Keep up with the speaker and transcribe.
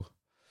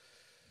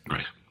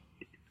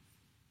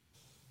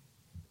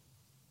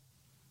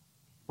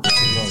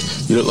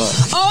You look like...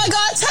 Oh, I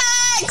got a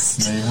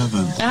text! No, you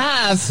haven't. I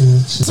have.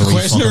 It's a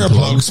question or a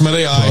plug,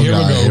 Smitty?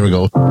 Here we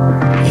go.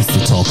 It's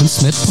the Talking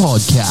Smith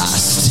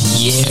podcast.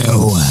 You.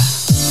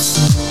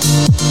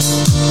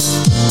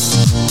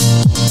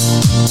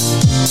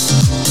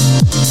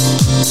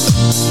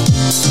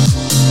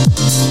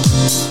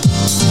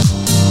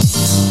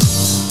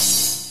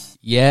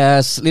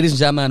 Yes, ladies and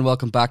gentlemen,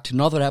 welcome back to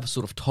another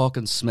episode of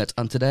Talking Smith,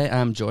 and today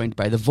I'm joined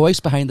by the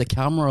voice behind the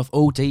camera of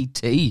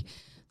OTT,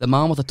 the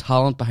man with a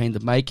talent behind the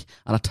mic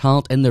and a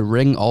talent in the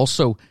ring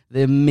also,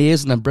 the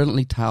amazing and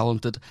brilliantly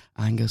talented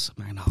Aonghus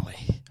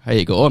McAnally. How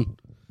you going?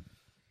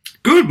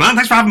 Good, man.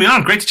 Thanks for having me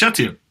on. Great to chat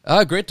to you.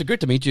 Great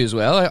to meet you as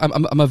well.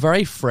 I'm a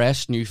very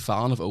fresh new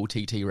fan of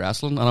OTT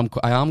wrestling, and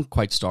I am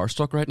quite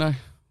starstruck right now.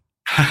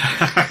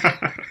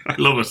 I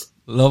love it.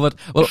 Love it.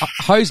 Well,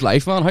 how's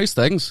life, man? How's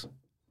things?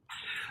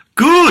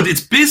 Good.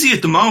 It's busy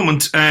at the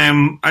moment.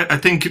 I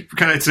think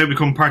it's now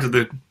become part of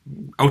the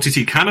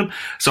OTT canon.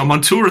 So I'm on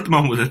tour at the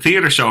moment with a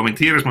theatre show. I mean,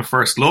 theatre is my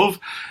first love.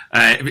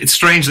 It's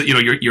strange that, you know,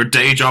 your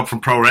day job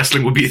from pro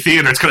wrestling would be a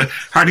theatre. It's kind of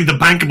hardly the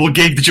bankable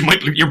gig that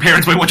your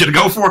parents might want you to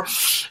go for.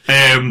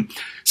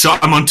 So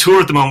I'm on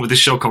tour at the moment with this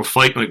show called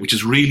Fight Night, which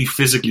is really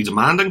physically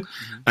demanding.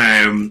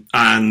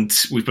 And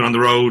we've been on the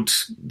road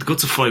the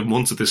guts of 5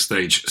 months at this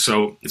stage.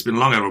 So it's been a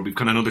long hour. We've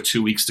got another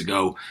 2 weeks to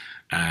go.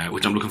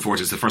 Which I'm looking forward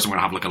to. It's the first time we're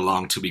going to have like a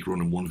long 2-week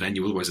run in one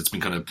venue. Otherwise, it's been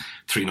kind of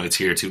 3 nights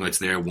here, 2 nights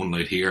there, 1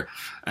 night here.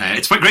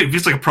 It's quite great. It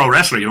feels like a pro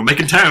wrestler, you know,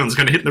 making towns,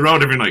 kind of hitting the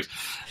road every night.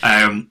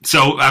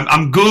 So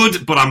I'm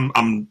good, but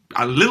I'm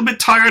a little bit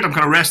tired. I'm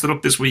kind of rested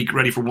up this week,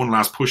 ready for one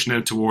last push now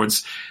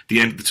towards the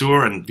end of the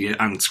tour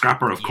and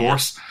Scrapper, of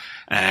course.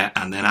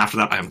 And then after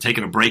that, I am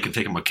taking a break and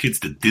taking my kids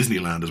to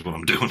Disneyland is what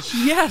I'm doing.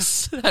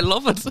 Yes, I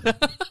love it.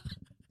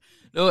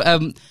 No,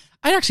 I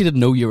actually didn't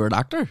know you were an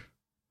actor.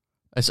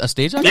 A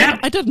stage actor? Yeah.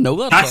 I didn't know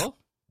that at all.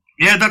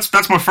 Yeah,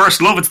 that's my first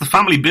love. It's the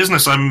family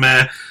business. I'm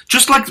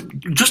just like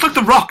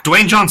The Rock,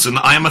 Dwayne Johnson.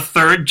 I am a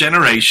third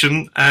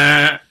generation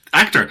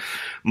actor.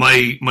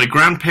 My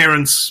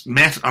grandparents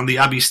met on the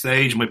Abbey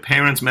stage. My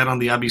parents met on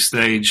the Abbey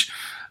stage.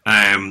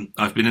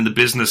 I've been in the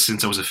business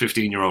since I was a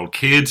 15-year-old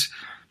kid.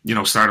 You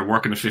know, started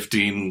working at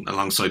 15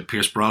 alongside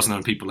Pierce Brosnan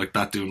and people like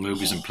that, doing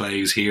movies and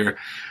plays here,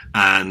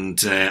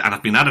 and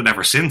I've been at it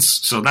ever since.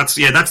 So that's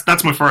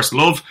my first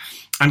love.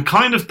 And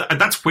kind of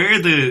that's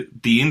where the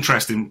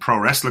interest in pro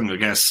wrestling, I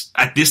guess,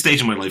 at this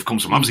stage in my life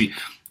comes from. Obviously,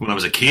 when I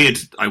was a kid,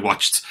 I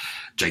watched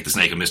Jake the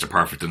Snake and Mr.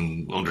 Perfect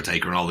and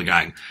Undertaker and all the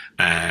gang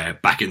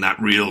back in that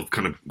real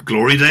kind of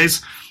glory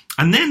days.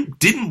 And then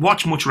didn't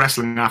watch much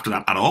wrestling after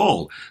that at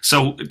all.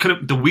 So kind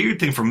of the weird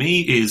thing for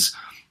me is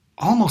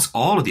almost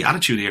all of the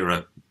Attitude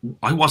Era,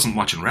 I wasn't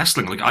watching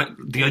wrestling.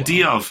 The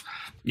idea of,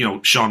 you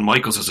know, Shawn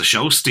Michaels as a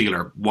show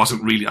stealer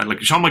wasn't really,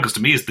 like, Shawn Michaels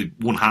to me is the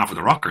one half of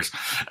the Rockers,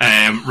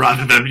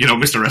 rather than, you know,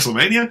 Mr.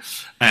 WrestleMania,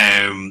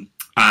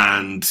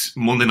 and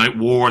Monday Night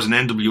Wars and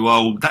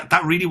NWO.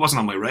 That really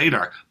wasn't on my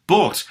radar.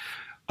 But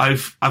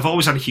I've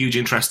always had a huge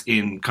interest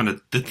in kind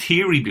of the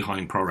theory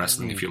behind pro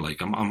wrestling, if you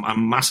like.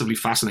 I'm massively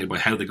fascinated by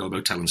how they go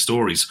about telling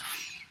stories,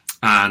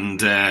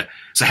 and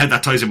so how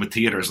that ties in with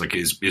theatre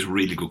is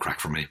really good crack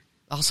for me.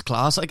 That's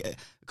class.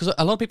 Because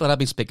a lot of people that I've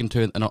been speaking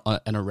to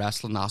in a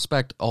wrestling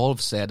aspect all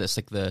have said it's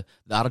like the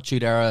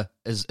Attitude Era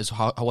is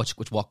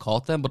what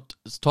caught them. But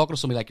talking to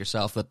somebody like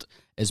yourself that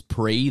is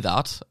pre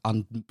that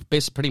and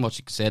basically pretty much,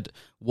 like you said,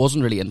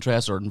 wasn't really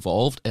interested or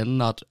involved in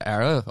that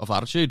era of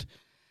Attitude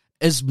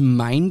is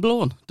mind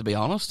blowing, to be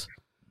honest.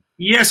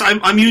 Yes,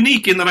 I'm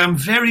unique in that I'm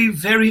very,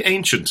 very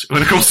ancient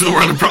when it comes to the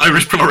world of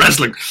Irish pro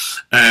wrestling.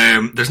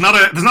 There's not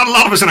a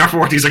lot of us in our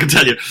 40s, I can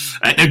tell you.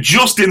 Now,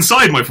 just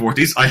inside my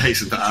 40s, I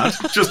hasten to add,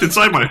 just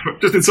inside my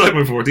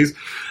 40s.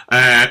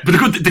 But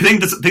the thing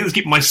that's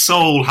keeping my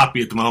soul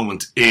happy at the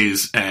moment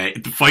is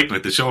the Fight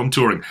Night, the show I'm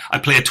touring. I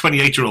play a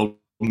 28-year-old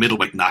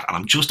middleweight in that, and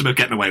I'm just about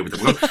getting away with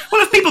it. Well,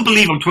 if people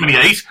believe I'm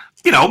 28,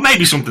 you know,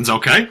 maybe something's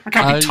okay. I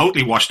can't be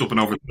totally washed up and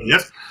over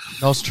yet.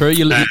 That's true.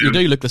 You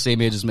do look the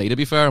same age as me, to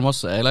be fair, I must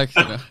say. Like,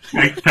 you know.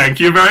 Thank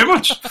you very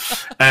much.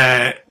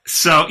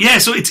 So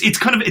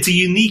it's a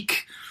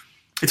unique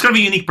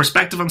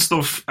perspective on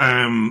stuff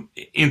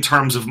in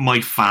terms of my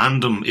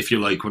fandom, if you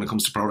like, when it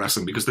comes to pro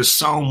wrestling, because there's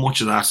so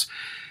much of that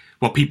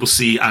what people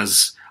see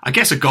as, I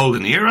guess, a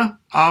golden era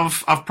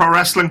of pro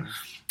wrestling.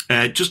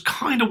 Just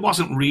kind of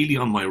wasn't really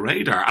on my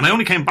radar, and I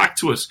only came back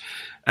to it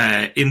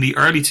in the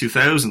early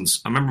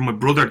 2000s. I remember my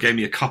brother gave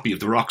me a copy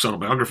of The Rock's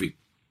autobiography.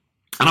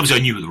 And obviously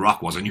I knew who The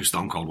Rock was. I knew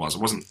Stone Cold was. I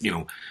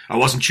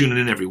wasn't tuning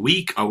in every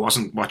week. I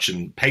wasn't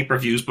watching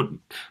pay-per-views, but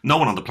no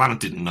one on the planet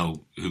didn't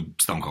know who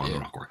Stone Cold and The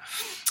Rock were.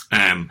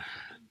 And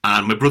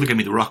my brother gave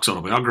me The Rock's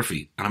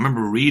autobiography, and I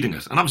remember reading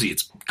it. And obviously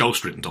it's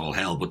ghostwritten to all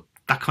hell, but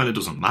that kind of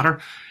doesn't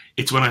matter.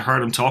 It's when I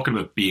heard him talking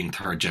about being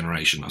third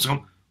generation. I was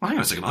going, well, hang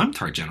on a second, I'm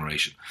third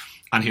generation.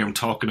 And hear him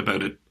talking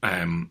about it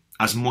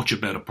as much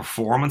about a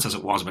performance as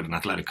it was about an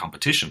athletic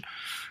competition.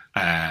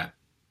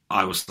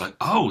 I was like,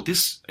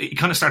 it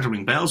kind of started to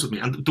ring bells with me.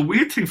 And the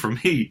weird thing for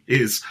me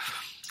is,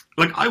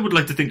 like, I would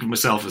like to think of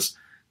myself as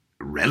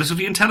a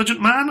relatively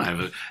intelligent man. I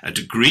have a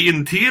degree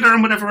in theatre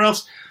and whatever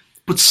else.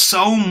 But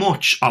so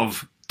much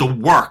of the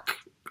work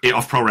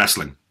of pro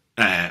wrestling,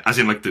 as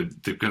in like the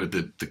kind of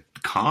the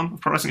con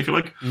of pro wrestling, if you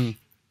like,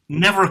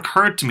 never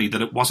occurred to me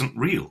that it wasn't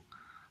real.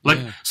 Like,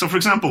 so for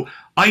example,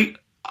 I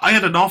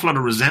had an awful lot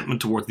of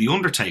resentment toward The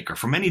Undertaker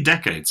for many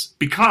decades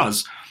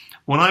because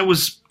when I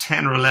was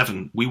 10 or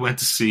 11, we went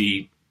to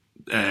see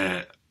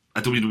a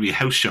WWE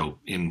house show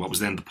in what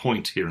was then The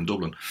Point here in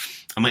Dublin.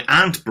 And my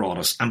aunt brought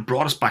us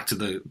back to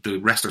the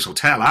wrestlers'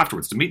 hotel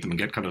afterwards to meet them and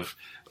get kind of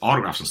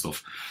autographs and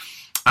stuff.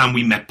 And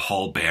we met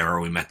Paul Bearer,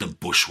 we met the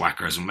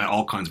Bushwhackers, we met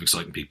all kinds of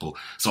exciting people.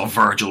 Saw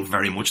Virgil,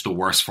 very much the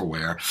worse for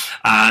wear.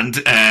 And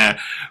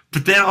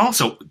but then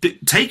also,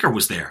 Taker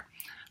was there.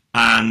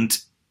 And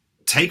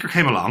Taker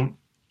came along,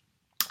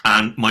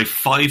 and my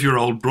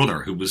 5-year-old brother,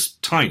 who was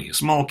tiny, a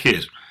small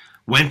kid,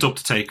 went up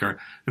to Taker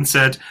and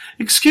said,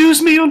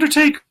 "Excuse me,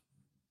 Undertaker."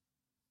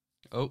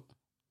 Oh.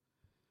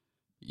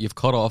 You've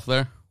cut off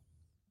there.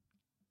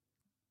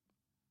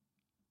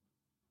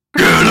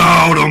 "Get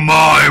out of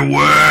my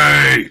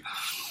way!"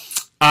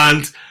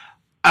 And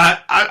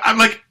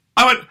I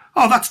went,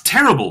 "Oh, that's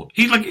terrible."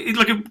 He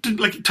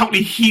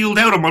totally healed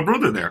out on my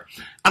brother there,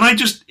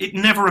 and it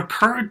never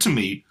occurred to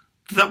me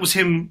that was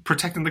him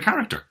protecting the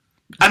character.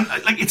 And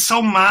it's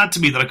so mad to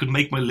me that I could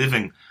make my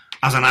living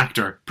as an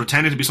actor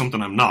pretending to be something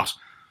I'm not,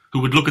 who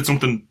would look at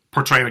something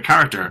portraying a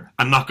character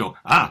and not go,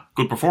 "Ah,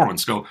 good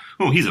performance." Go,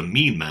 "Oh, he's a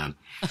mean man."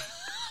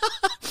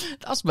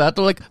 That's bad.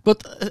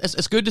 But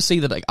it's good to see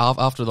that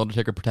after the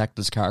Undertaker protected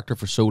his character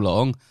for so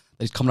long,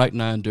 that he's coming out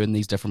now and doing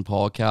these different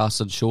podcasts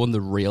and showing the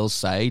real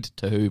side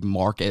to who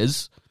Mark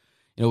is.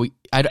 You know,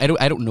 I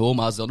don't know him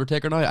as the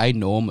Undertaker now. I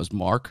know him as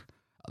Mark,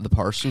 the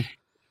person.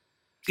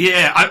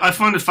 Yeah, I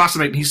find it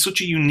fascinating. He's such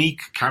a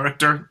unique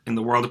character in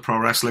the world of pro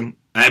wrestling.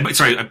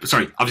 Sorry.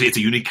 Obviously, it's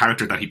a unique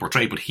character that he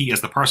portrayed, but he,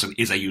 as the person,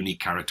 is a unique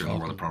character in the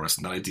world of pro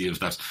wrestling. That idea of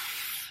that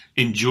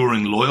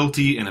enduring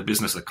loyalty in a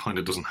business that kind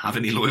of doesn't have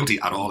any loyalty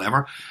at all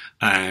ever,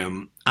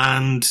 and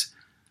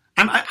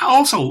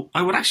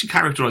I would actually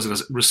characterize it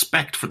as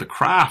respect for the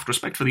craft,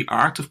 respect for the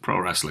art of pro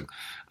wrestling.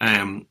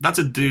 That's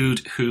a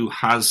dude who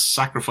has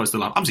sacrificed a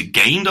lot, obviously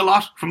gained a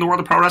lot from the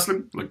world of pro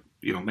wrestling,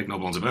 make no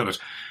bones about it,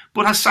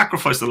 but has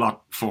sacrificed a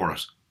lot for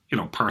it,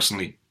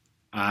 personally.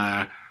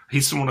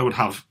 He's someone I would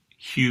have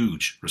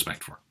huge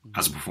respect for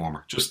as a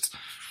performer. Just,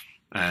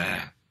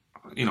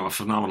 a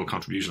phenomenal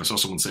contribution. I saw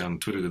someone say on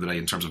Twitter the other day,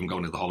 in terms of him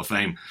going to the Hall of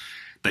Fame,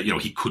 that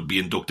he could be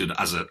inducted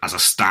as a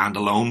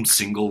standalone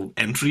single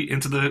entry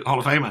into the Hall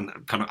of Fame, and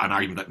kind of an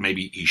argument that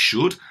maybe he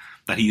should.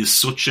 That he is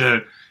such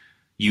a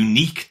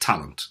unique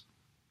talent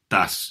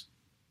that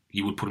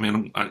you would put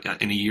him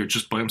in a year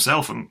just by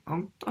himself, and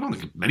I don't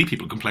think many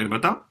people complain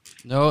about that.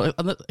 No,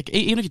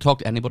 even if you talk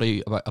to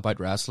anybody about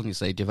wrestling, you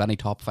say, "Do you have any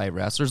top 5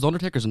 wrestlers?" The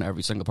Undertaker's in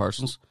every single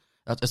person's.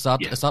 It's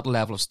that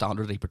level of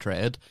standard he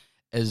portrayed.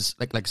 Is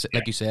like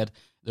you said,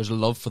 there's a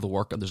love for the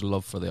work and there's a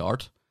love for the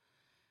art.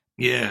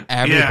 Yeah,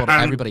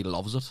 everybody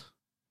loves it.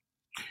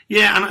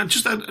 Yeah, and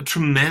just a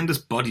tremendous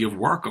body of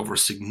work over a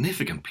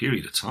significant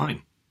period of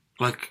time,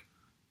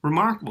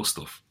 remarkable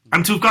stuff.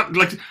 And to have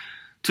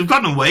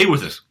gotten away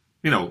with it,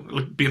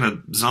 being a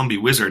zombie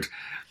wizard,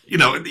 you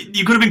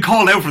could have been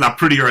called out for that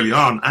pretty early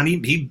on, and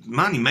he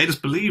made us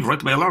believe right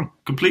the way along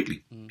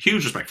completely.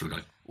 Huge respect for the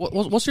guy.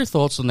 What's your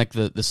thoughts on the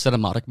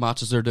cinematic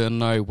matches they're doing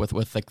now with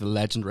the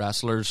legend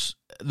wrestlers?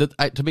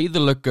 To me, they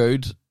look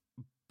good,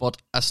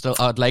 but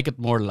I'd like it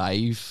more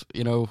live.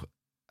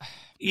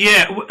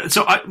 Yeah.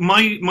 So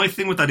my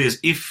thing with that is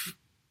if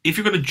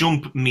you're going to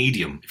jump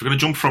medium, if you're going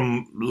to jump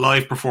from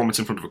live performance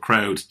in front of a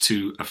crowd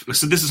to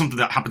so this is something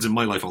that happens in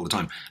my life all the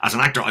time. As an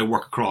actor, I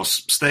work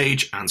across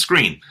stage and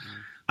screen,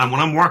 and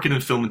when I'm working in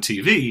film and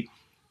TV,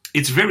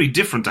 it's very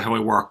different to how I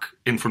work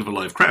in front of a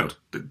live crowd.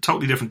 They're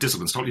totally different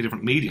disciplines, totally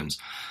different mediums.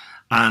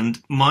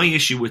 And my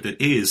issue with it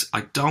is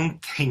I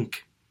don't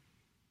think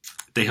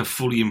they have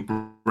fully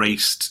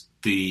embraced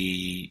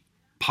the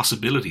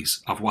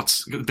possibilities of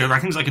there are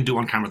things I can do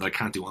on camera that I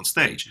can't do on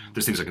stage.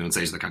 There's things I can do on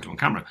stage that I can't do on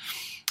camera.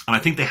 And I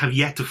think they have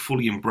yet to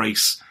fully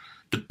embrace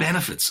the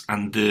benefits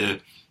and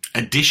the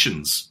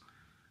additions,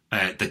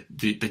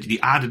 the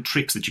added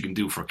tricks that you can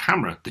do for a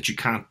camera that you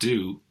can't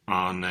do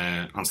on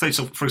stage.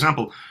 So, for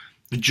example,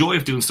 the joy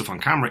of doing stuff on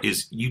camera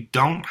is you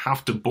don't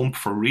have to bump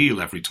for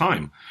real every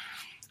time.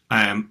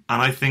 And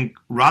I think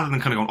rather than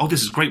kind of going, "Oh,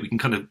 this is great, we can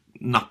kind of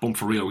not bump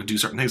for real, we do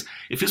certain things,"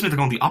 it feels like they're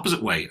going the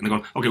opposite way. And they're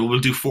going, "Okay, well, we'll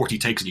do 40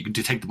 takes and you can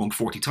take the bump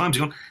 40 times.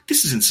 You're going,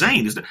 this is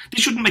insane. They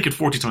shouldn't make it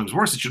 40 times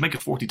worse. It should make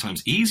it 40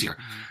 times easier."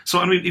 So,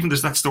 I mean, even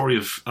there's that story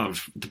of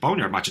the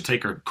Boneyard match, a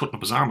Taker cutting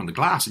up his arm on the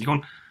glass. And you're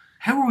going,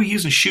 how are we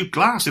using shoot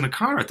glass in a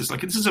car? This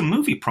is a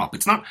movie prop.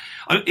 It's not,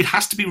 it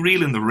has to be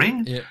real in the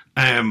ring. Yeah.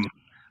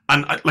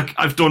 And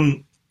I've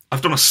done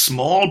a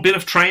small bit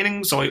of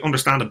training, so I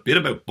understand a bit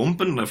about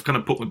bumping. I've kind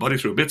of put my body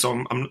through a bit,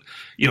 so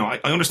I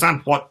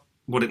understand what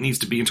it needs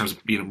to be in terms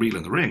of being real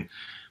in the ring.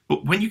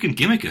 But when you can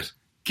gimmick it.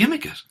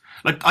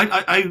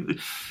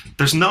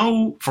 There's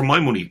no, for my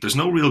money, there's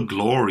no real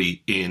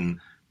glory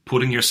in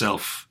putting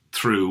yourself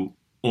through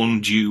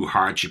undue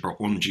hardship or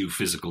undue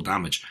physical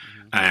damage.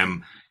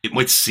 It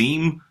might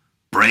seem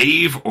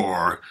brave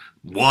or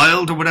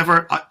wild or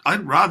whatever.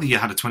 I'd rather you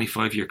had a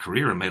 25-year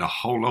career and made a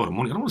whole load of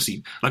money. I don't want to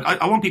see, like,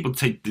 I want people to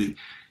take the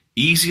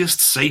easiest,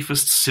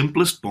 safest,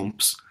 simplest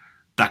bumps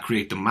that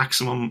create the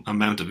maximum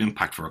amount of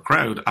impact for a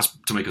crowd as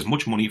to make as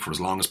much money for as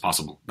long as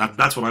possible.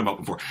 That's what I'm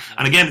hoping for.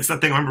 And again, it's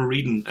that thing. I remember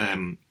reading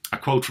a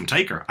quote from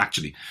Taker,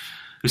 actually,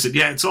 who said,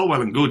 yeah, it's all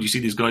well and good. You see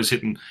these guys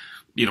hitting,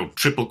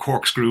 triple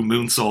corkscrew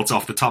moonsaults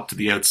off the top to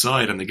the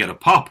outside and they get a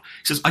pop.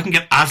 He says, I can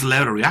get as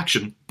loud a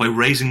reaction by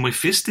raising my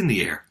fist in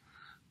the air.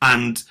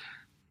 And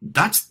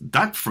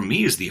that for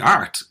me is the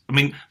art. I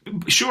mean,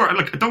 sure,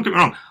 like, don't get me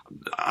wrong.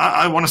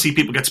 I want to see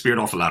people get speared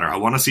off a ladder. I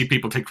want to see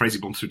people take crazy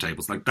bumps through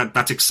tables. Like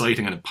that's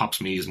exciting, and it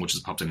pops me as much as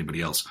it pops anybody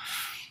else.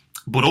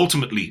 But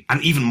ultimately, and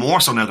even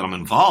more so now that I'm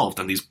involved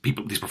and these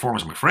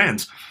performers are my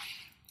friends,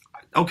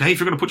 okay, if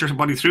you're going to put your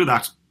body through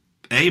that,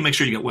 A, make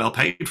sure you get well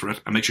paid for it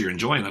and make sure you're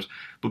enjoying it.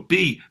 But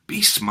B,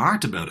 be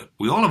smart about it.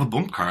 We all have a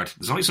bump card.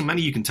 There's only so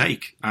many you can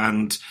take,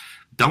 and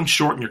don't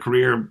shorten your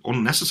career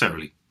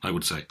unnecessarily, I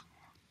would say.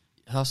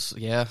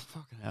 Yeah,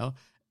 fucking hell.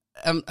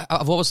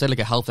 I've always said, like,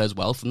 a health is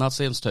wealth in that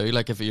sense too.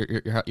 Like, if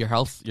your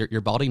health,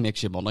 your body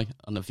makes you money,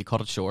 and if you cut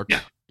it short,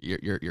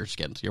 you're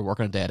skint. You're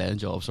working a dead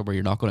end job somewhere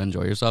you're not going to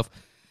enjoy yourself.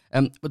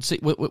 But see,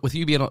 with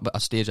you being a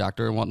stage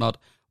actor and whatnot,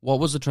 what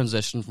was the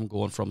transition from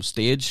going from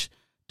stage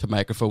to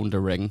microphone to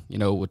ring?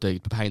 With the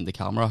behind the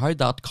camera, how'd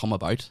that come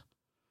about?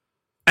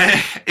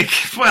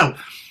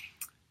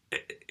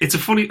 It's a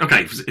funny...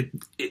 Okay,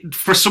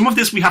 for some of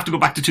this, we have to go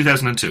back to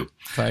 2002.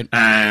 Right.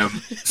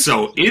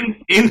 So,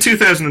 in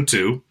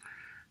 2002,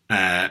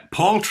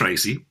 Paul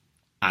Tracy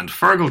and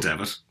Fergal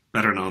Devitt,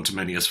 better known to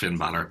many as Finn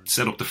Balor,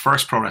 set up the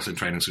first pro wrestling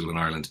training school in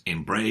Ireland,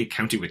 in Bray,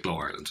 County Wicklow,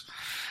 Ireland.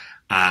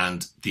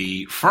 And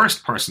the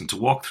first person to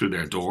walk through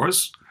their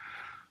doors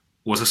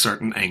was a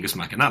certain Aonghus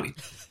McAnally.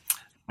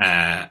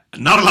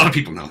 Not a lot of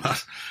people know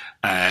that.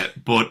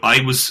 But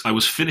I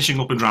was finishing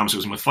up in drama school.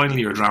 It was my final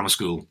year of drama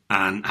school,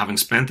 and having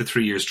spent the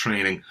 3 years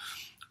training,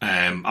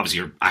 obviously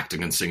you're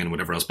acting and singing and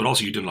whatever else, but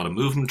also you're doing a lot of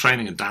movement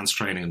training and dance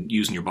training and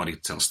using your body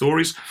to tell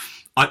stories.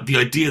 The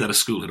idea that a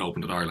school had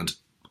opened in Ireland,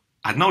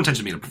 I had no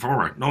intention of being a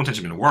performer, no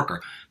intention of being a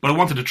worker, but I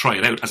wanted to try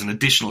it out as an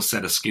additional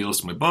set of skills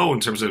to my bow in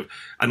terms of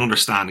an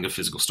understanding of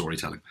physical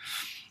storytelling.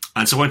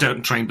 And so I went out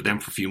and trained with them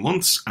for a few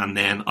months, and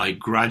then I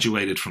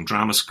graduated from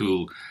drama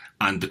school,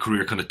 and the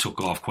career kind of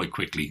took off quite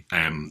quickly.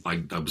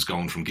 I was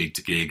going from gig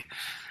to gig,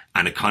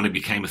 and it kind of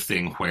became a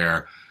thing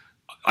where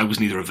I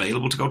was neither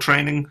available to go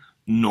training,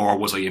 nor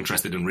was I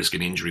interested in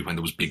risking injury when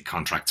there was big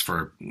contracts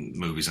for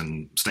movies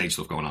and stage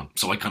stuff going on.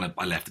 So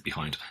I left it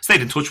behind.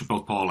 Stayed in touch with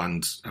both Paul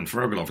and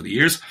Fergal over the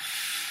years.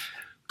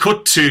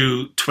 Cut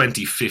to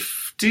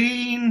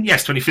 2015.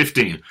 Yes,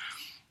 2015.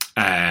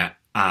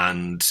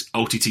 And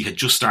OTT had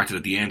just started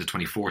at the end of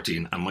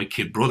 2014, and my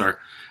kid brother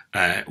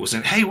was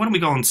saying, hey, why don't we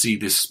go and see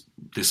this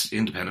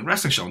independent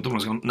wrestling show? And Dublin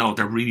was going, no,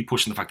 they're really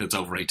pushing the fact that it's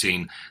over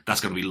 18.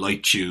 That's going to be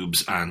light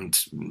tubes and,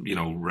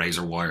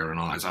 razor wire and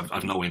all that.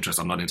 I've no interest.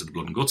 I'm not into the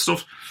blood and guts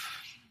stuff.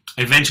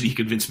 Eventually, he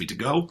convinced me to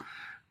go,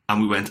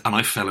 and we went, and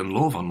I fell in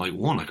love on night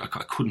one. I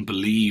couldn't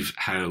believe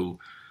how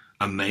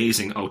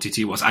amazing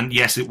OTT was. And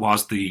yes, it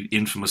was the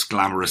infamous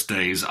glamorous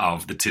days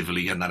of the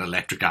Tivoli and that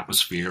electric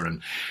atmosphere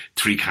and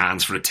 3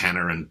 cans for a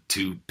tenner and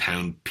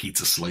 £2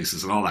 pizza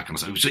slices and all that kind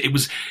of stuff. It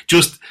was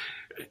just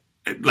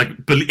like,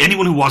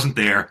 anyone who wasn't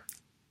there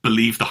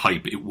believed the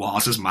hype. It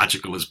was as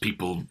magical as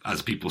people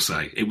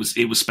say. It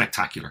was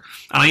spectacular.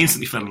 And I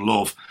instantly fell in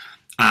love.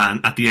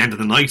 And at the end of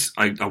the night,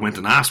 I went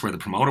and asked where the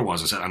promoter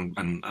was. I said,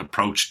 and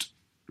approached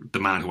the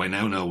man who I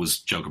now know was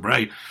Joe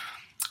Cabray,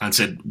 and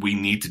said, we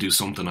need to do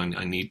something.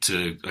 I need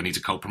to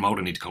co-promote.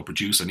 I need to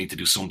co-produce. I need to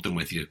do something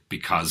with you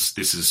because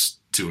this is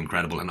too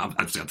incredible. And at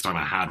the time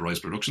I had Rise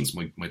Productions,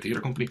 my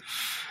theatre company.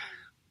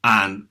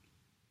 And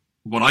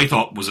what I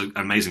thought was an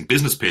amazing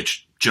business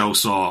pitch, Joe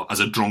saw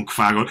as a drunk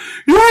fag going,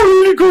 you're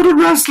really good at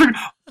wrestling.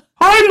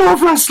 I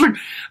love wrestling.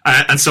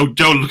 And so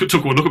Joe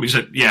took one look at me and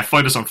said, yeah,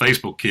 find us on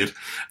Facebook, kid.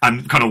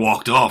 And kind of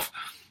walked off.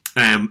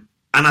 And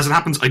as it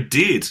happens, I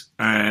did.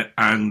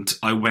 And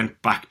I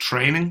went back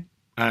training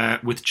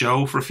with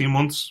Joe for a few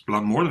months, a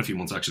lot more than a few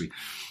months actually,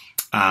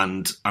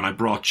 and I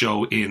brought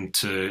Joe in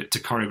to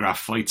choreograph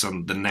fights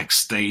on the next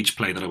stage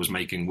play that I was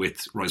making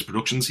with Rise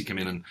Productions. He came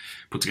in and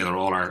put together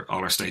all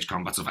our stage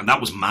combat stuff, and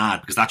that was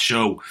mad because that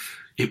show,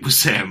 it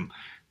was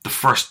the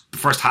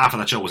first half of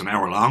that show was an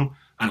hour long,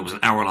 and it was an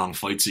hour long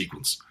fight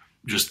sequence.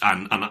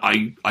 And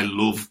I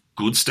love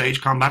good stage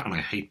combat and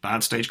I hate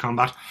bad stage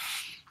combat,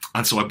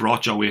 and so I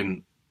brought Joe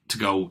in to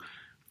go,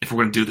 if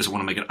we're going to do this, I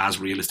want to make it as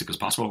realistic as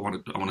possible. I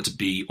want it to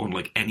be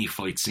unlike any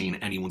fight scene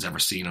anyone's ever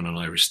seen on an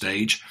Irish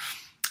stage.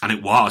 And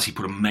it was. He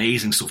put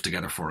amazing stuff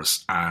together for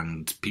us,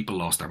 and people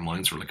lost their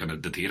minds for the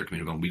theatre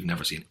community going, we've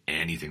never seen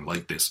anything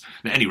like this.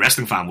 Now, any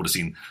wrestling fan would have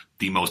seen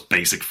the most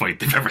basic fight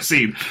they've ever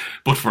seen.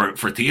 But for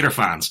theatre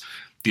fans,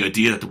 the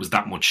idea that there was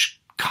that much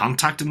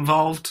contact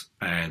involved,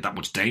 that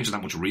much danger,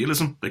 that much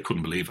realism, they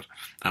couldn't believe it.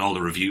 And all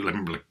the review, I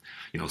remember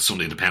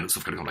Sunday Independent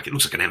stuff kind of going it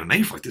looks like an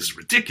MMA fight, this is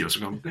ridiculous.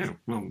 We're going, yeah,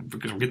 well,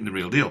 because we're getting the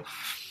real deal.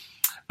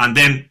 And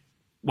then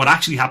what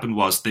actually happened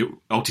was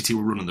OTT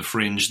were running the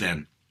Fringe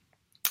then,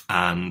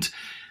 And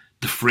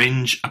the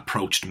Fringe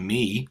approached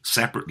me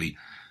separately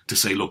to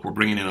say, look, we're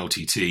bringing in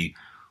OTT.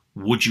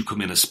 Would you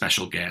come in as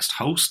special guest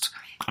host?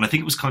 And I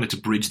think it was kind of to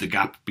bridge the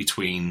gap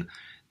between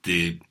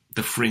the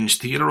Fringe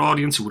theatre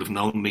audience who would have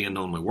known me and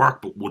known my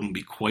work, but wouldn't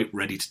be quite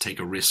ready to take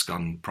a risk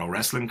on pro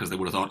wrestling because they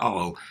would have thought, oh,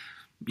 well,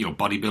 you know,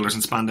 bodybuilders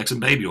and spandex and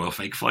baby oil,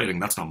 fake fighting.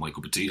 That's not my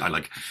cup of tea. I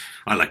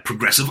like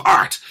progressive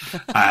art.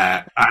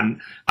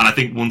 And I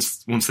think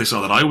once they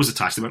saw that I was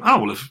attached, they went, oh,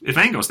 well, if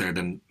Aonghus there,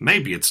 then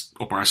maybe it's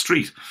up our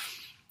street.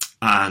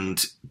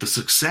 And the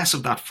success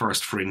of that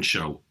first Fringe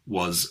show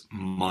was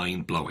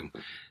mind-blowing.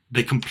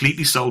 They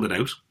completely sold it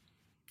out.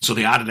 So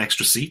they added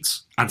extra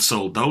seats and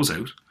sold those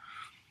out.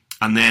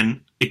 And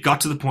then it got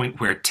to the point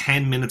where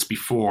 10 minutes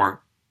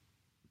before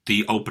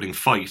the opening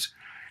fight,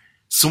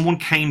 someone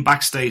came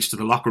backstage to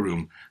the locker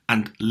room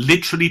and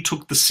literally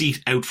took the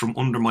seat out from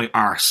under my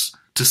arse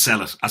to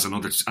sell it as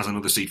another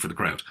seat for the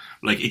crowd.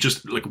 Like, it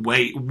just, like,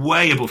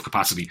 way above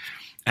capacity.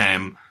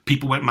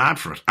 People went mad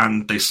for it,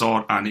 and they saw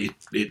it, and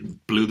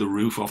it blew the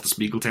roof off the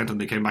Spiegel tent, and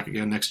they came back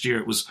again next year.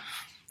 It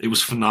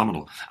was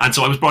phenomenal. And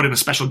so I was brought in a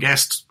special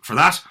guest for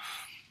that.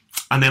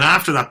 And then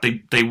after that,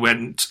 they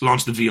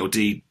launched the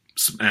VOD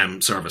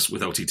service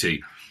with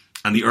OTT,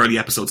 and the early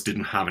episodes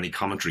didn't have any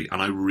commentary,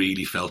 and I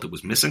really felt it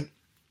was missing.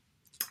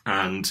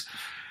 And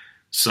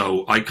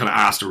so I kind of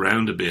asked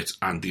around a bit,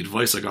 and the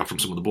advice I got from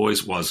some of the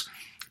boys was,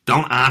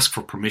 don't ask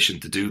for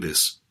permission to do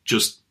this,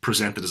 just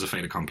present it as a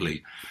fait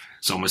accompli.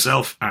 So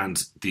myself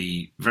and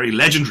the very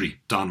legendary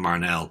Don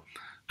Marnell,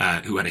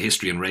 who had a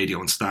history in radio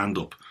and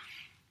stand-up,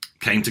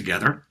 came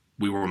together.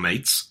 We were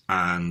mates,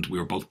 and we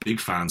were both big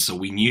fans, so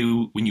we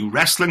knew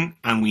wrestling,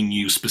 and we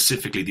knew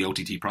specifically the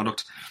OTT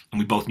product, and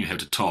we both knew how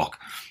to talk.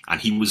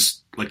 And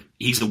he's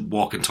a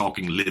walking,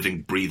 talking,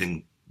 living,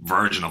 breathing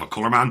version of a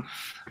colour man,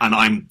 and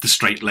I'm the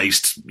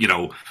straight-laced, you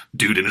know,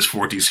 dude in his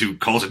 40s who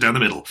calls it down the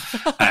middle.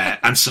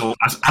 And so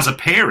as a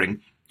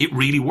pairing, it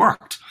really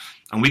worked.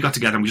 And we got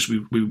together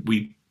and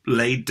we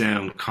laid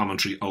down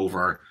commentary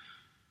over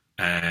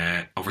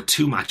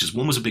two matches.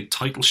 One was a big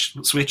title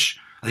switch.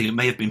 I think it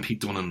may have been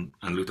Pete Dunne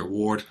and Luther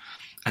Ward.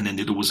 And then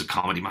the other was a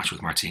comedy match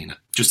with Martina.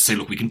 Just to say,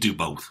 look, we can do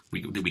both.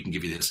 We can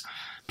give you this.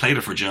 Played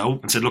it for Joe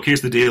and said, look,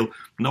 here's the deal.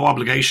 No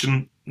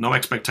obligation, no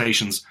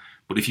expectations.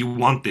 But if you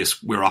want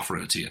this, we're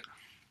offering it to you.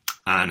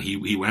 And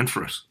he went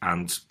for it.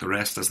 And the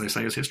rest, as they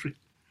say, is history.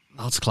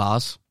 That's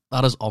class.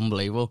 That is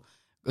unbelievable.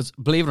 Because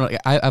believe it or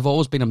not, I've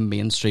always been a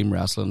mainstream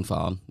wrestling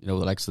fan, you know,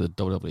 the likes of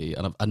the WWE,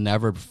 and I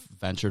never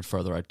ventured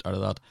further out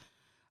of that.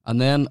 And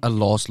then I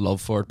lost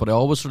love for it, but I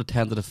always sort of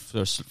tended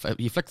to,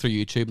 you flick through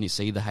YouTube and you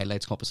see the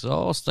highlights come up and say,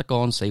 oh, stick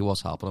on, see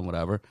what's happening,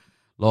 whatever.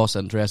 Lost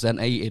interest. Then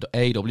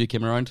AEW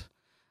came around,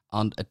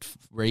 and it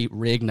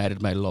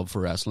reignited my love for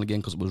wrestling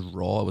again because it was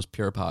raw, it was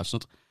pure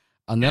passionate.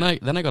 And then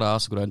I got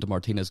asked to go down to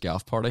Martina's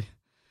gaff party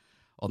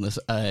on this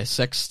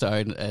 6th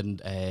down in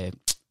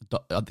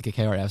at the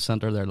KRF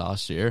Centre there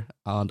last year,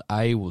 and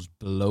I was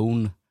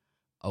blown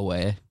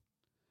away.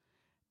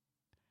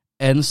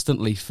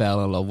 Instantly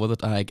fell in love with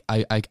it. And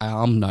I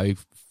am now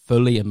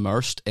fully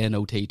immersed in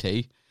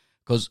OTT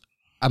because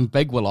I'm a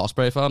big Will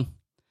Ospreay fan.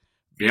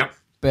 Yep.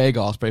 Big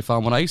Ospreay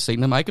fan. When I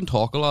seen him, I can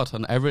talk a lot,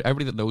 and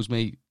everybody that knows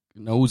me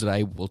knows that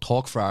I will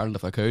talk for Ireland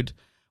if I could.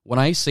 When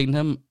I seen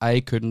him, I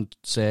couldn't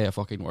say a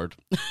fucking word.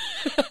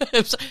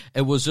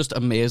 It was just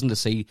amazing to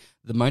see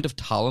the amount of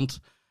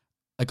talent,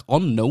 like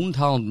unknown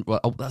talent.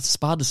 Well, that's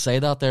bad to say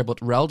that there, but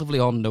relatively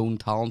unknown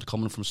talent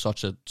coming from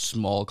such a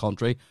small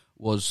country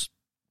was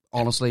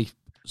honestly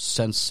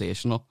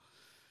sensational.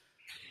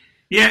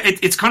 Yeah,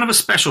 it's kind of a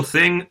special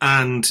thing,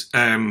 and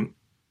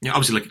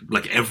obviously,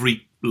 like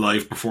every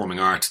live performing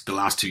art, the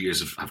last 2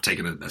 years have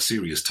taken a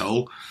serious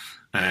toll.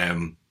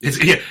 It's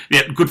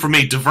good for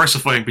me,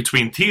 diversifying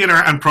between theatre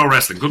and pro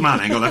wrestling. Good man,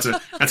 Aonghus.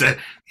 That's a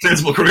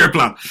sensible career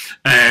plan.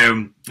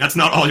 That's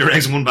not all your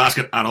eggs in one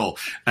basket at all.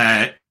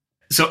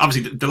 So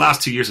obviously, the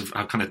last 2 years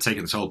have kind of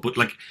taken a toll. But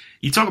like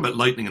you talk about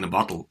lightning in a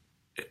bottle,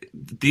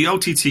 the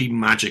OTT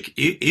magic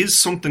is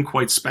something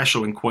quite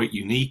special and quite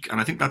unique,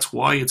 and I think that's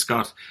why it's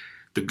got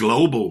the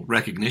global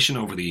recognition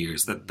over the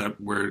years that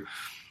we're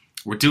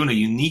doing a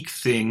unique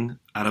thing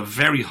at a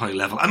very high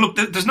level. And look,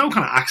 there's no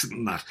kind of accident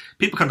in that.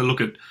 People kind of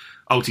look at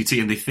OTT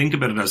and they think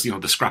about it as, you know,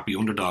 the scrappy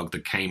underdog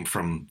that came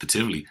from the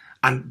Tivoli,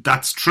 and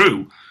that's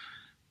true.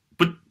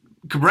 But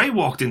Cabray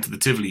walked into the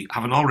Tivoli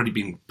having already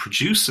been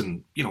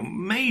producing, you know,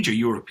 major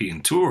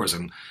European tours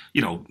and,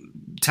 you know,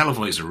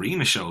 televised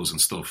arena shows and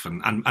stuff,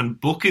 and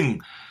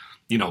booking,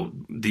 you know,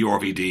 the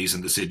RVDs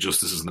and the Sid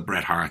Justices and the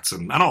Bret Harts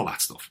and all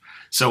that stuff.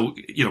 So,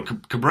 you know,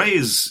 Cabray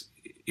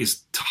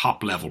is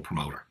top level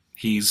promoter.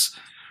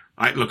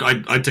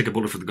 I'd take a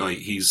bullet for the guy.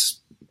 He's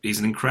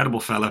an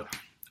incredible fella.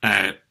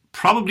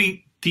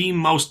 Probably the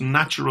most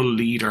natural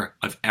leader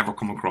I've ever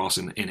come across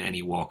in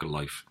any walk of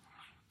life.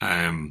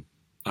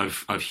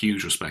 I've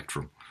huge respect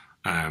for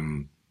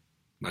him.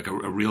 Like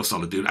a real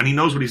solid dude, and he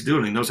knows what he's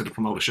doing. He knows how to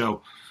promote a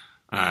show.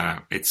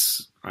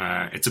 It's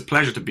a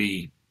pleasure to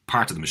be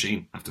part of the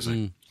machine, I have to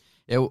say.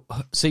 Yeah,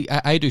 see,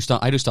 I do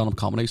stand up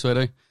comedy, so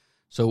I do.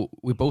 So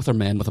we both are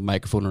men with a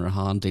microphone in our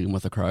hand dealing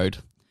with a crowd.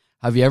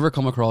 Have you ever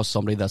come across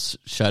somebody that's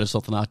shouted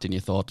something at you and you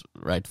thought,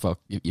 right, fuck,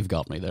 you've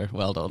got me there,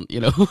 well done, you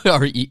know,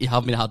 or you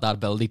haven't had that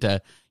ability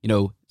to, you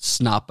know,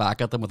 snap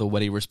back at them with a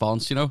witty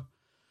response, you know?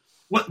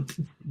 Well,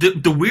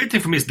 the weird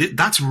thing for me is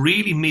that's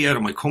really me out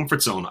of my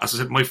comfort zone. As I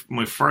said,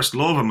 my first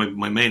love and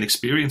my main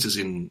experience is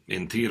in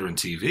theatre and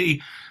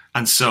TV.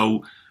 And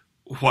so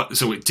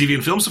TV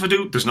and film stuff I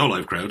do, there's no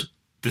live crowd.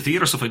 The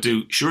theatre stuff I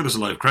do, sure, there's a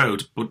live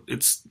crowd, but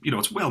it's, you know,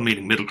 it's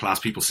well-meaning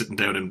middle-class people sitting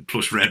down in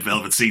plush red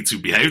velvet seats who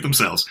behave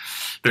themselves.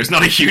 There's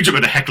not a huge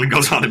amount of heckling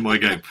goes on in my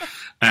game.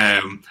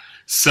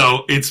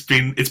 So it's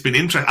been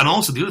interesting. And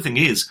also the other thing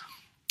is,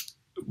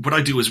 what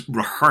I do is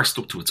rehearsed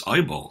up to its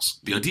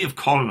eyeballs. The idea of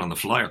calling on the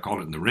fly or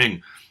calling in the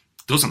ring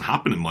doesn't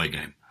happen in my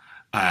game.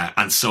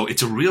 And so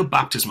it's a real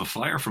baptism of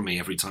fire for me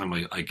every time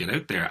I get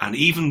out there. And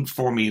even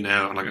for me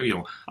now, like, you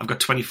know, I've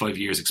got 25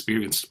 years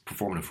experience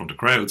performing in front of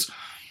crowds.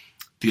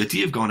 The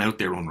idea of going out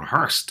there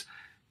unrehearsed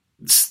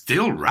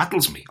still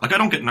rattles me. Like, I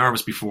don't get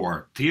nervous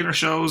before theatre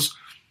shows.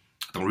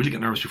 I don't really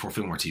get nervous before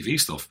film or TV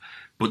stuff.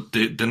 But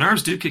the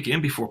nerves do kick in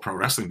before pro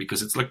wrestling,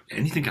 because it's like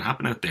anything can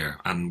happen out there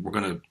and we're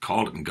going to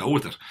call it and go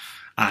with it.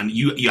 And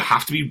you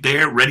have to be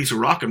there ready to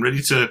rock and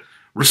ready to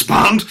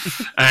respond,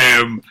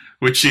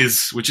 which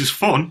is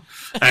fun.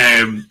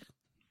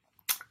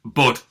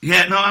 But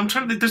yeah, no, I'm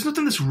trying to think. There's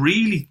nothing that's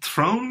really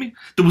thrown me.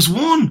 There was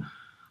one,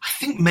 I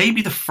think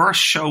maybe the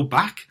first show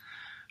back,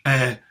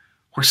 where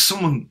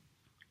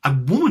a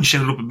woman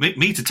shouted up at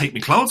me to take my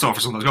clothes off or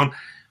something. I was going,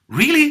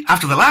 really?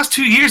 After the last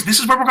 2 years, this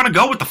is where we're going to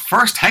go with the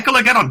first heckle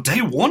I get on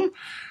day one?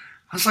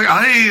 I was like,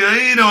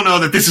 I don't know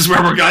that this is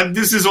where we're going.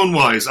 This is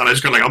unwise. And I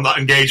just go like, I'm not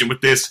engaging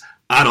with this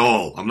at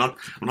all. I'm not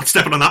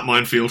stepping on that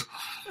minefield.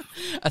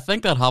 I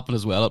think that happened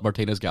as well at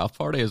Martina's gaff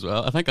party as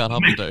well. I think that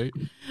happened too.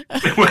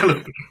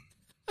 Well,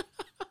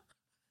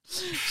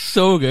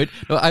 so good.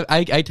 No,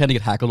 I tend to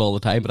get heckled all the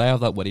time, but I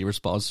have that witty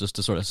response just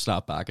to sort of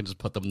snap back and just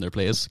put them in their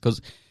place,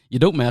 because you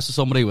don't mess with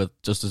somebody with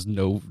just as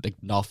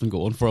nothing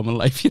going for them in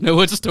life. You know,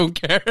 I just don't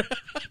care.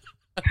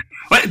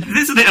 Well,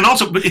 this is it, and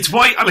also, but it's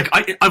why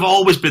I've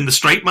always been the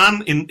straight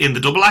man in the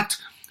double act,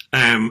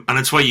 and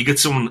it's why you get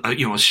someone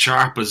as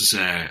sharp as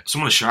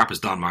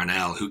Don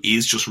Marnell, who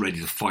is just ready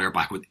to fire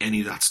back with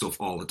any of that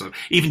stuff all the time.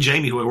 Even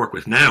Jamie, who I work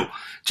with now,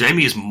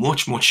 Jamie is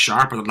much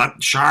sharper than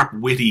that sharp,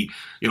 witty,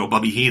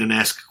 Bobby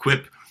Heenan-esque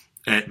quip.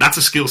 That's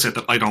a skill set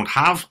that I don't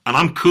have, and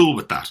I'm cool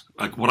with that.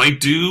 Like, what I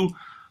do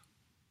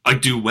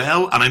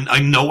well, and I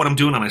know what I'm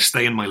doing, and I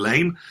stay in my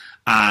lane.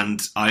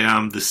 And I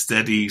am the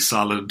steady,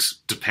 solid,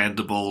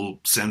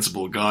 dependable,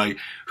 sensible guy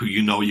who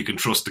you can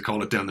trust to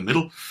call it down the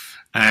middle.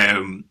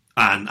 And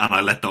I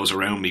let those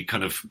around me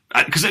kind of...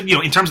 Because,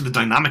 in terms of the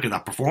dynamic of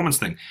that performance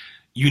thing,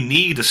 you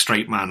need a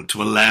straight man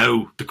to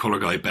allow the colour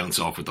guy bounce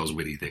off with those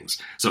witty things.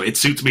 So it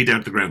suits me down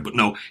to the ground. But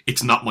no,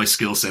 it's not my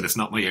skill set. It's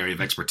not my area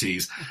of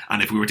expertise.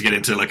 And if we were to get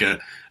into like an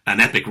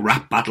epic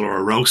rap battle or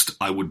a roast,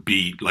 I would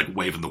be like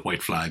waving the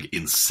white flag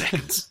in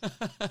seconds.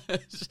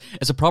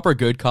 It's a proper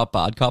good cop,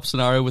 bad cop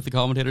scenario with the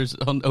commentators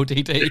on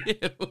OTT.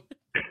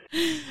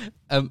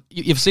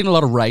 You've seen a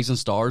lot of rising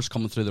stars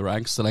coming through the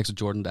ranks, the likes of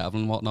Jordan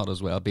Devlin and whatnot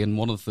as well, being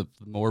one of the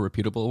more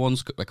reputable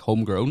ones, like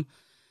homegrown.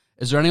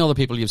 Is there any other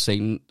people you've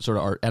seen,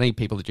 or any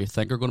people that you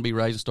think are going to be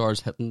rising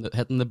stars hitting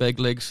the big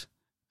leagues?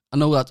 I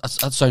know that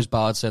sounds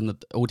bad saying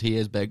that OT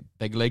is big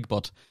league,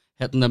 but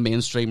hitting the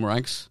mainstream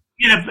ranks.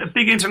 Yeah,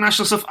 big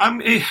international stuff.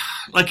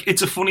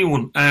 It's a funny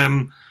one.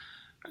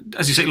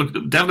 As you say, look,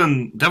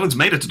 Devlin's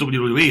made it to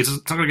WWE. It's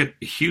not going to get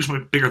a huge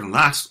amount bigger than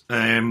that.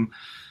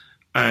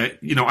 I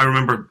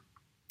remember,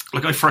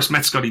 I first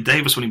met Scotty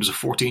Davis when he was a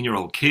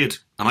 14-year-old kid,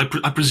 and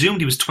I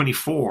presumed he was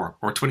 24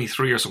 or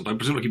 23 or something. I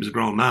presumed he was a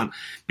grown man,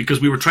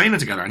 because we were training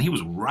together, and he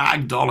was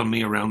ragdolling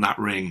me around that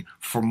ring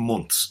for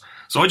months.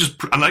 So there's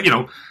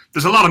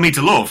a lot of me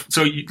to love.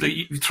 So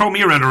you throw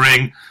me around a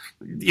ring,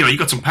 you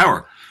got some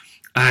power.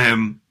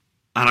 And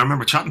I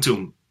remember chatting to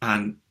him,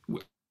 and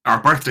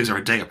our birthdays are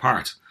a day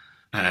apart.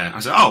 I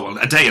said, oh, well,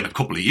 a day in a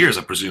couple of years,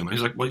 I presume. And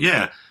he's like, well,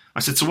 yeah. I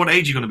said, so what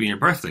age are you going to be in your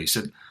birthday? He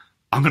said,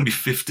 I'm going to be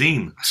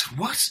 15. I said,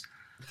 what?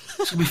 He's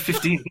going to be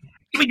 15.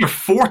 You mean you're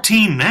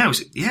 14 now? He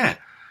said, yeah.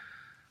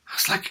 I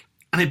was like,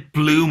 and it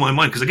blew my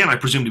mind, because again, I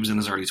presumed he was in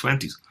his early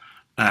 20s.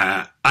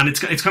 And it's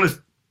kind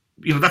of,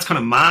 that's kind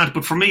of mad.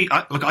 But for me,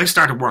 I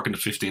started working at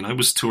 15. I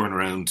was touring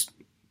around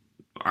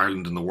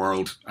Ireland and the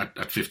world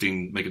at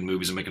 15, making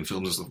movies and making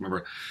films and stuff. I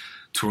remember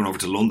touring over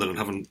to London and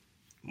having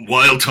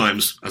wild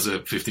times as a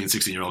 15,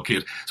 16-year-old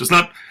kid. So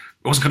it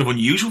wasn't kind of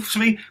unusual to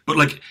me,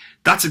 but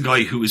that's a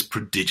guy who is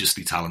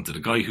prodigiously talented, a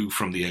guy who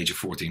from the age of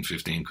 14,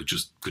 15 could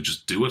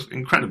just do it.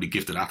 Incredibly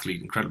gifted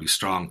athlete, incredibly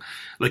strong.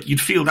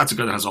 You'd feel that's a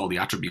guy that has all the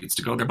attributes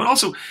to go there. But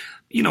also,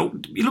 you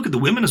look at the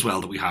women as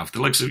well that we have.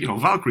 The likes of,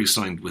 Valkyrie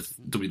signed with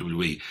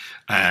WWE.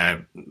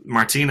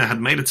 Martina had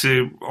made it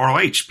to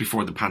ROH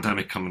before the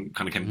pandemic kind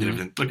of came to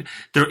everything.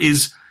 There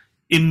is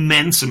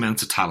immense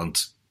amounts of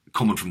talent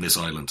coming from this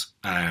island.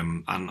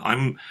 And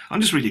I'm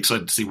just really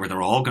excited to see where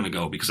they're all going to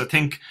go, because I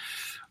think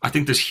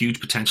there's huge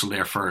potential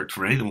there for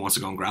anyone who wants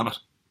to go and grab it.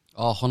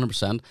 Oh,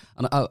 100%.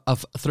 And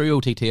I've through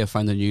OTT, I've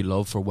found a new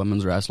love for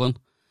women's wrestling.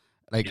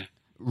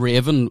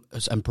 Raven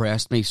has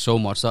impressed me so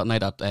much that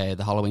night at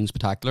the Halloween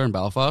Spectacular in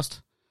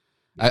Belfast.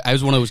 I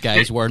was one of those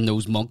guys wearing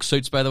those monk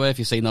suits, by the way, if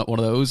you've seen that one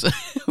of those.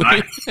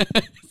 Right.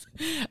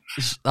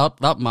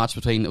 that match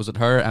between, was it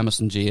her,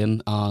 Emerson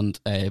Jane, and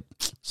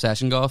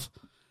Session Golf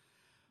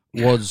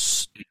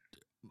was...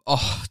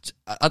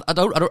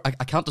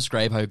 I can't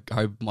describe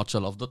how much I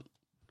loved it.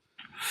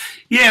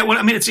 Yeah, well,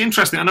 I mean, it's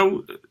interesting. I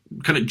know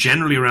kind of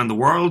generally around the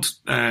world,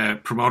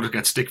 promoters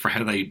get stick for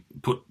how they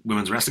put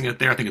women's wrestling out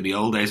there. I think in the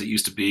old days it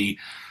used to be,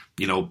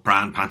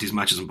 bra and panties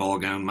matches and ball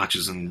gown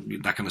matches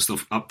and that kind of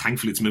stuff.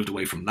 Thankfully, it's moved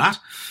away from that.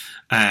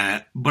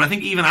 But I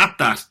think even at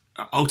that,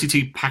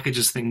 OTT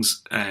packages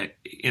things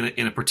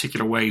in a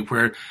particular way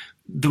where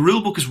the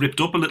rule book is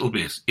ripped up a little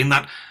bit, in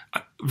that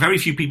very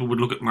few people would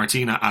look at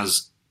Martina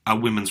as a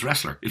women's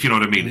wrestler, if you know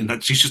what I mean. And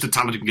that she's just a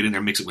talent who can get in there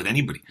and mix it with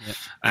anybody.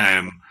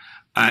 Yeah.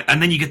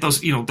 And then you get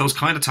those, those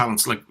kind of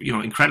talents, like,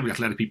 incredibly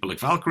athletic people like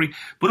Valkyrie,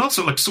 but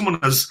also like someone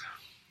as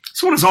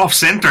off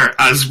center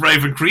as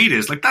Raven Creed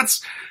is. Like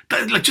that's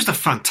like just a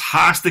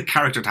fantastic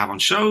character to have on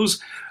shows.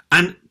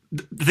 And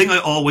the thing I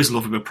always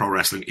love about pro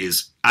wrestling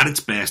is, at its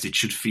best, it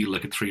should feel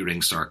like a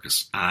 3-ring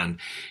circus. And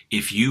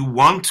if you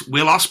want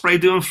Will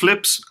Ospreay doing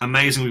flips,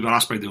 amazing, we've got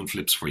Ospreay doing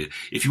flips for you.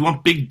 If you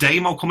want Big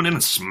Damo coming in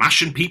and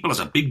smashing people as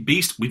a big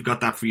beast, we've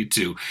got that for you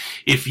too.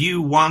 If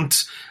you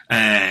want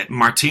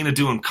Martina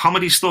doing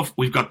comedy stuff,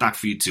 we've got that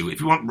for you too. If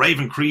you want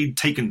Raven Creed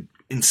taking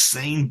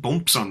insane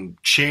bumps on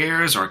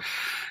chairs, or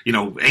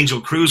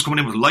Angel Cruz coming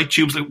in with light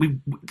tubes, like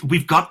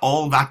we've got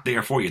all that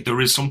there for you.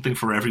 There is something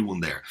for everyone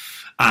there.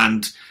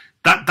 And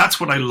that's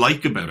what I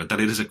like about it,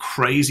 that it is a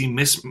crazy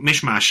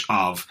mishmash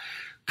of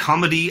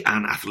comedy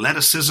and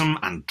athleticism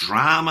and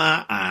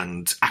drama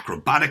and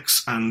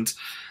acrobatics and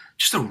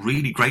just a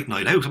really great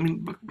night out. I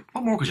mean,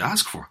 what more could you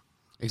ask for?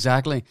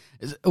 Exactly.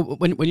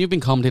 When you've been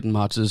commentating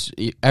matches,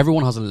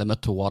 everyone has a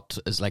limit to what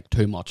is like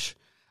too much.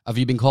 Have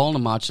you been calling a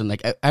match and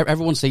like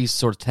everyone tends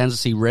to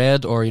see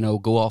red or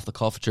go off the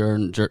cuff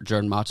during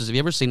matches? Have you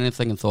ever seen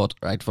anything and thought,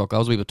 right, fuck, that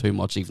was a wee bit too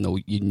much, even though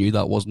you knew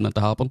that wasn't meant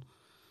to happen?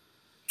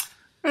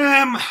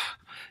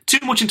 Too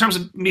much in terms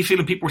of me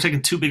feeling people were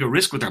taking too big a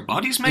risk with their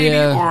bodies, maybe,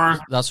 or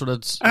that's what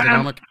it's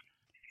dynamic.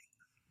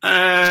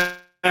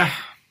 We're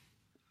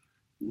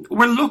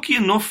lucky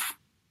enough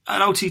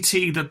at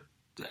OTT that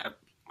I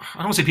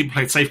don't want to say people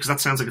play it safe, because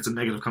that sounds like it's a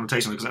negative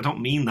connotation, because I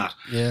don't mean that.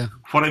 Yeah.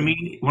 What I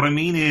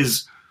mean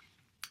is,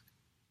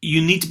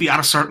 you need to be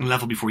at a certain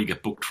level before you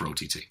get booked for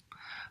OTT,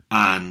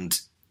 and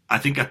I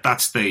think at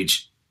that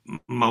stage,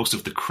 most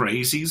of the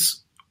crazies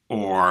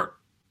or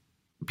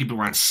people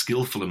who aren't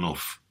skillful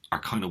enough are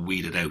kind of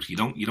weeded out. You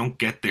don't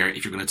get there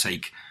if you're going to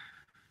take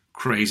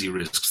crazy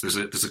risks.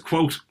 There's a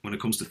quote when it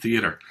comes to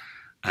theatre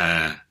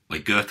by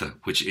Goethe,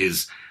 which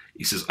is,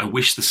 he says, "I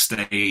wish the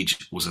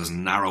stage was as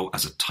narrow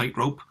as a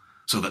tightrope,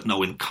 so that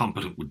no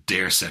incompetent would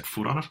dare set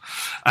foot on it."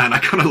 And I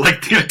kind of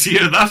like the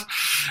idea of that.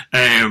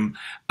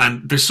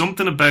 And there's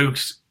something about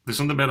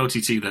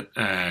OTT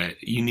that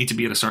you need to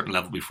be at a certain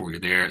level before you're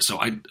there. So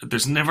I don't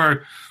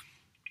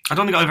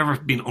think I've ever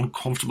been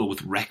uncomfortable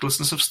with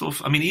recklessness of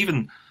stuff. I mean,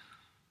 even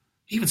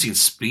seeing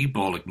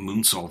speedball, like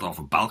moonsault off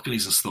of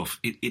balconies and stuff,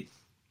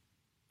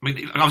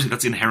 obviously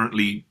that's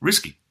inherently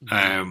risky.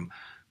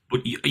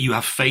 But you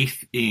have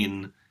faith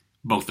in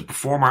both the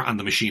performer and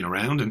the machine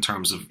around, in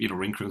terms of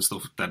ring crew and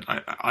stuff, that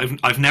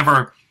I've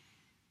never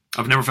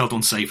felt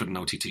unsafe at an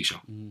OTT show.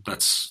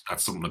 That's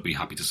something I'd be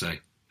happy to say.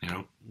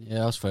 Yeah,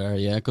 that's fair.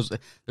 Yeah, because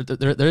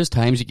there is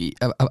times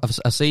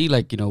I see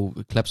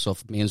clips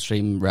of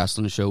mainstream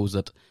wrestling shows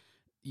that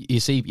you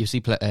see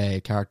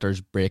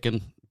characters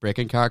breaking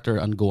character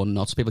and going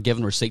nuts. People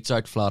giving receipts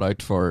out flat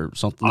out for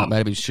something that might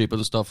have been stupid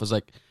and stuff. It's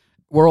like,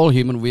 we're all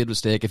human. We had a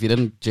mistake. If you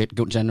didn't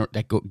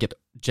get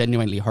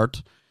genuinely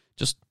hurt,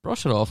 just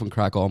brush it off and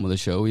crack on with the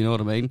show. You know what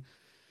I mean?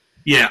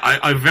 Yeah,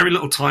 I have very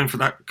little time for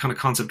that kind of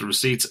concept of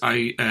receipts.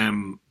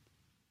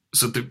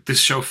 This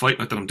show Fight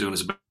Night that I'm doing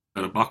is about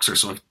a boxer.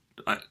 So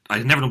I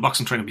had never done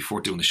boxing training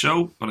before doing the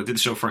show, but I did the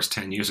show first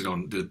 10 years ago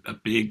and did a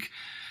big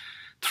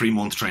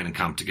 3-month training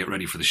camp to get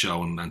ready for the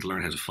show and to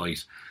learn how to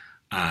fight.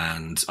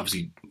 And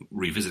obviously,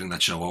 revisiting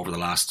that show over the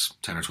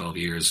last 10 or 12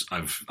 years,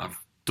 I've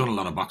done a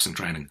lot of boxing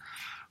training,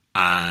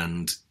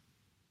 and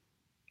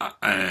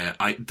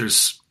I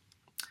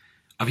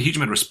have a huge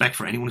amount of respect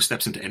for anyone who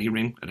steps into any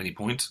ring at any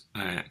point,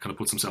 kind of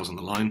puts themselves on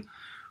the line.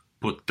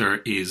 But there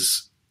are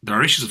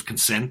issues of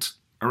consent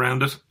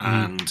around it,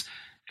 and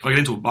if I get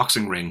into a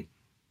boxing ring,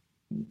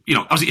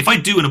 obviously, if I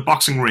do in a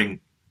boxing ring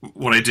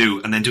what I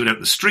do and then do it out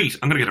in the street,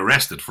 I'm going to get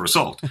arrested for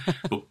assault.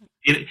 But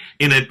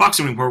in a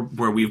boxing ring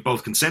where we've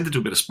both consented to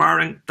a bit of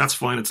sparring, that's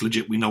fine, it's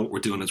legit, we know what we're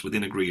doing, it's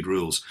within agreed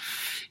rules.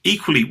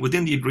 Equally,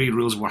 within the agreed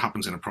rules of what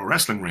happens in a pro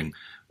wrestling ring,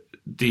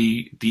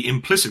 the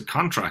implicit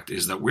contract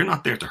is that we're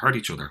not there to hurt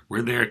each other.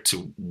 We're there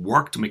to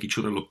work to make each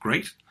other look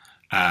great,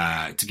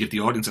 to give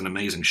the audience an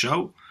amazing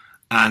show,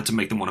 and to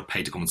make them want to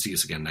pay to come and see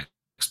us again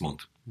next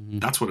month. Mm-hmm.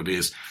 That's what it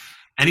is.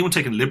 Anyone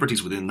taking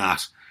liberties within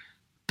that,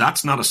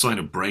 that's not a sign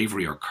of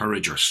bravery or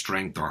courage or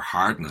strength or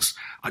hardness.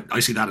 I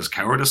see that as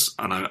cowardice,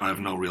 and I have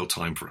no real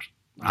time for it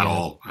at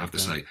all, I have to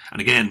say. And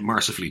again,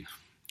 mercifully,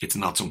 it's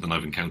not something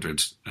I've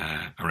encountered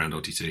around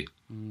OTT.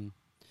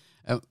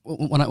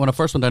 When I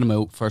first went down to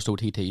my first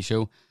OTT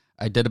show,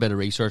 I did a bit of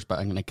research, but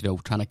I'm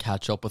trying to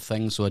catch up with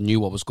things, so I knew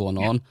what was going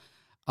on.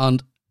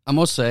 And I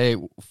must say,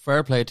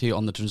 fair play to you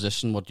on the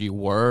transition. What you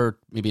were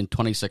maybe in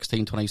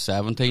 2016,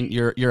 2017,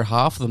 you're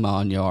half the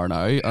man you are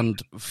now,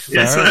 and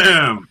Yes, I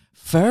am.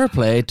 Fair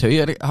play to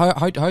you.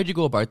 How did you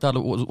go about that?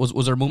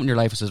 Was there a moment in your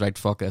life that says, right,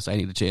 fuck this, I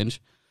need to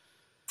change?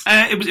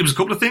 It was a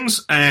couple of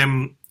things.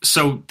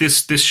 So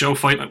this show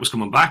Fight Night was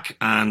coming back,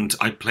 and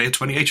I play a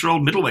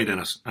 28-year-old middleweight in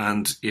it.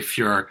 And if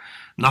you're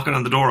knocking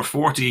on the door of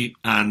 40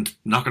 and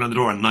knocking on the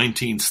door of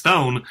 19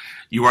 stone,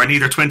 you are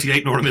neither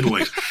 28 nor a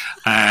middleweight.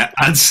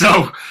 And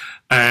so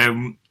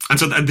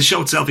the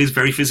show itself is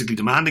very physically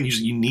demanding.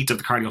 You need to have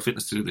the cardio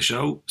fitness to do the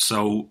show.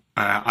 So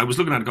I was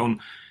looking at it going,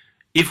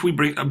 if we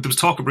there was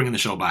talk of bringing the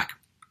show back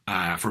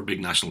for a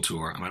big national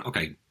tour. I went,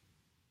 okay,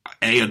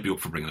 I'd be up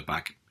for bringing it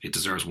back. It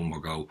deserves one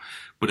more go.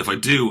 But if I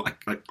do,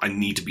 I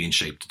need to be in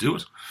shape to do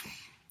it.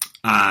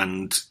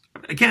 And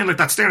again, like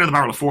that staring at the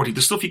barrel of 40,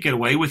 the stuff you get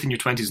away with in your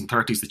 20s and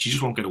 30s that you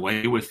just won't get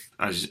away with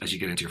as you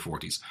get into your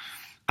 40s.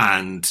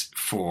 And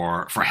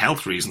for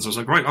health reasons, I was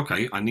like, right,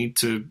 okay, I need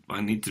to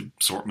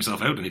sort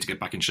myself out. I need to get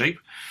back in shape.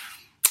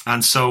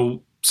 And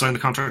so signed the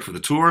contract for the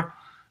tour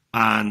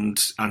and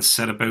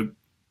set about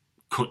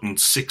cutting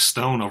 6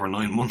 stone over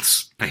 9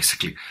 months,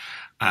 basically.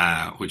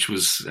 Which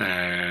was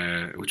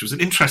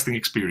an interesting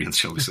experience,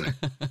 shall we say?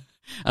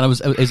 And it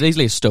was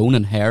easily a stone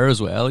and hair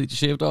as well. You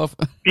shaved off.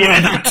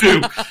 Yeah,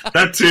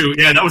 that too.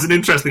 Yeah, that was an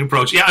interesting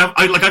approach. Yeah,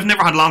 I've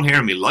never had long hair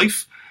in my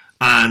life,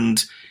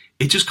 and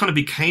it just kind of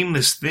became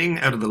this thing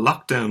out of the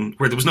lockdown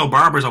where there was no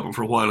barbers open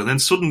for a while, and then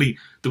suddenly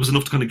there was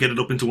enough to kind of get it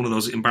up into one of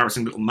those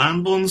embarrassing little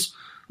man buns.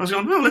 I was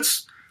going, well,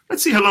 let's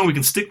see how long we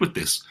can stick with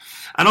this.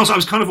 And also, I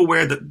was kind of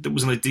aware that there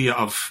was an idea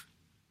of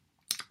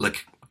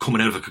like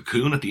coming out of a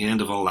cocoon at the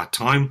end of all that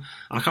time.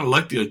 And I kind of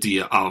like the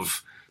idea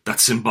of that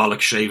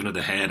symbolic shaving of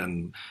the head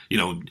and,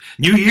 new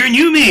year,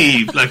 new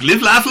me, like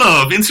live, laugh,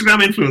 love,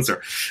 Instagram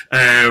influencer.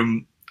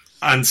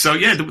 And so,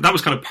 yeah, that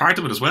was kind of part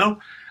of it as well.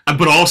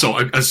 But also,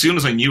 as soon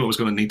as I knew I was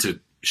going to need to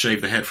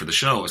shave the head for the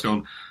show, I was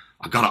going,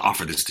 I got to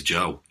offer this to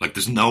Joe. Like,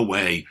 there's no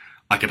way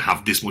I can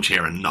have this much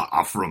hair and not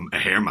offer him a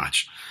hair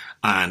match.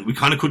 And we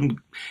kind of couldn't.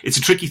 It's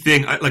a tricky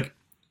thing.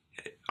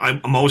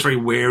 I'm always very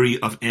wary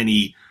of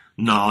any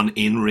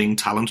non-in-ring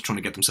talent trying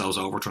to get themselves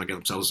over, trying to get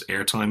themselves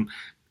airtime.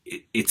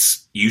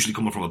 It's usually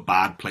coming from a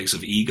bad place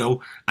of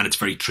ego, and it's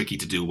very tricky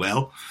to do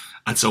well.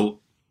 And so,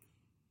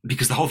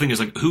 because the whole thing is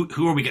like,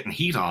 who are we getting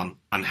heat on,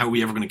 and how are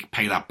we ever going to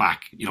pay that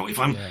back? If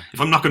I'm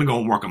not going to go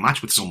and work a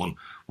match with someone,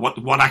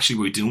 what actually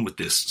were we doing with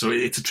this? So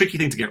it's a tricky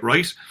thing to get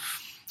right.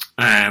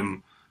 But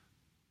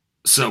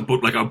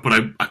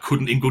I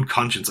couldn't, in good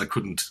conscience, I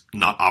couldn't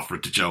not offer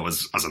it to Joe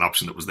as an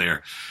option that was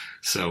there.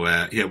 So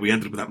we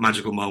ended up with that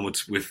magical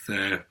moment with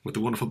the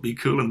wonderful Be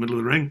Cool in the middle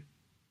of the ring.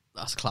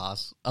 That's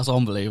class. That's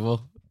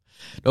unbelievable.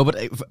 No,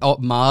 but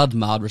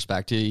mad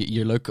respect to you.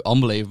 You look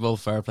unbelievable.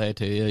 Fair play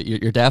to you.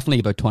 You're definitely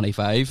about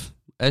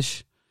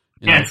 25-ish.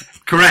 Yeah,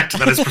 correct.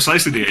 That is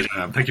precisely the age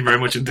I am. Thank you very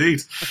much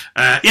indeed.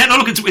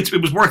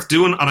 It was worth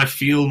doing, and I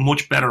feel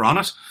much better on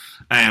it.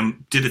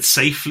 Did it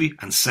safely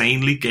and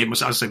sanely. Gave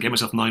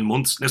myself 9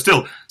 months. Now,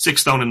 still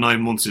 6 stone in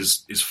 9 months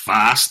is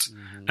fast,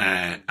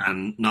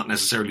 and not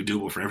necessarily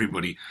doable for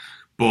everybody.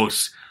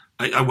 But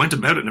I went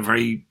about it in a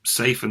very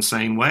safe and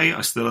sane way.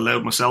 I still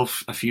allowed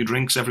myself a few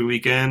drinks every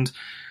weekend.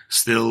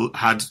 Still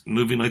had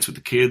movie nights with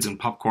the kids and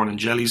popcorn and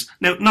jellies.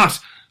 Now, not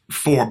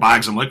 4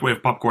 bags of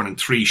microwave popcorn and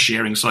 3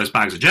 sharing-sized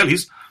bags of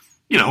jellies,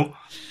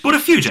 but a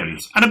few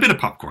jellies and a bit of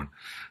popcorn.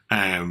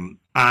 And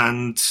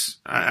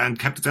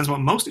kept it sensible.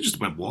 Mostly just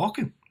went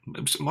walking.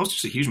 Mostly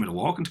just a huge amount of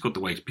walking to cut the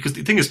weight. Because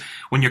the thing is,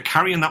 when you're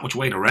carrying that much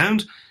weight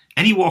around,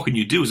 any walking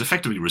you do is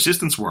effectively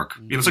resistance work.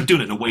 It's like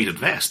doing it in a weighted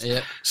vest.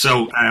 Yeah.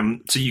 So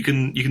you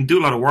can do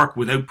a lot of work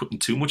without putting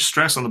too much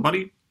stress on the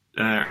body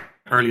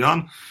early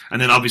on. And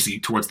then obviously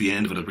towards the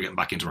end of it, as we're getting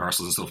back into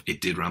rehearsals and stuff, it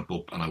did ramp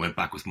up, and I went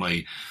back with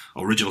my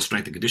original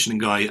strength and conditioning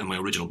guy and my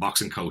original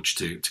boxing coach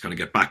to kind of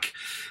get back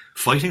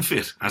fighting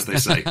fit, as they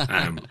say.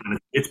 And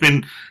it's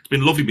been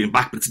lovely being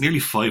back, but it's nearly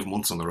 5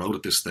 months on the road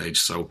at this stage,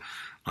 so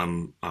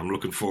I'm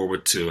looking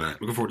forward to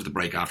the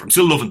break after. I'm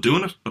still loving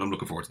doing it, but I'm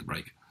looking forward to the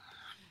break.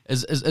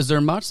 Is there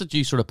a match that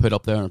you sort of put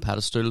up there on a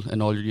pedestal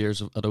in all your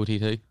years at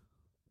OTT?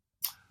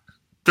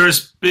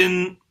 There's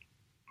been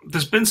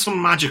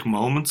some magic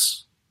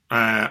moments.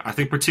 I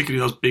think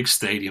particularly those big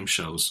stadium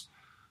shows.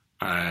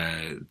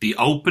 The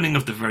opening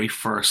of the very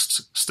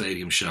first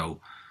stadium show,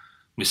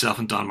 myself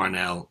and Don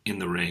Marnell in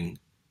the ring,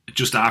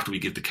 just after we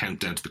give the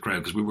countdown to the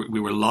crowd, because we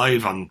were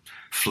live on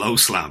Flow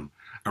Slam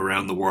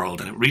around the world,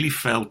 and it really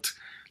felt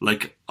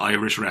like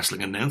Irish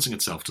wrestling announcing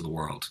itself to the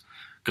world,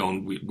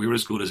 going, we're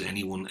as good as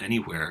anyone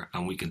anywhere,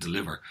 and we can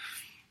deliver.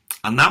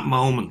 And that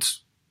moment,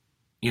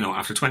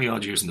 after 20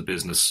 odd years in the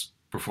business,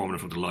 performing in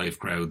front of live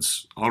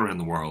crowds all around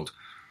the world,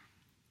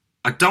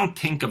 I don't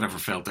think I've ever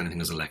felt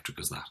anything as electric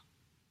as that.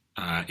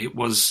 It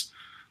was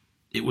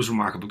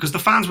remarkable because the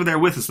fans were there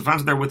with us. The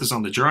fans were there with us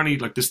on the journey,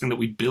 like this thing that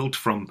we built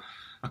from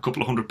a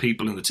couple of hundred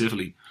people in the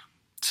Tivoli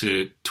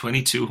to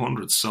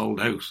 2,200 sold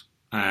out.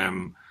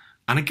 And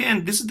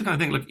again, this is the kind of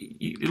thing, like,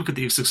 you look at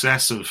the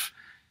success of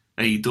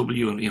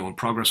AEW and, when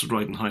Progress was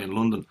riding high in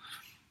London.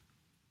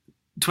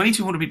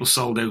 2,200 people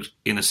sold out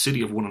in a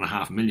city of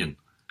 1.5 million.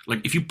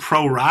 Like, if you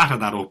pro-rata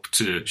that up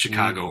to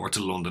Chicago or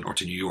to London or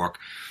to New York,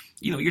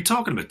 you're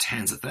talking about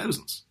tens of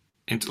thousands.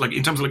 In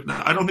terms of,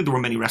 I don't think there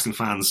were many wrestling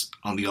fans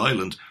on the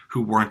island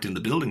who weren't in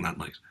the building that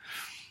night.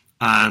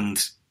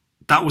 And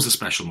that was a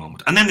special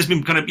moment. And then there's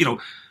been kind of,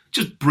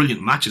 just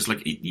brilliant matches.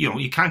 Like,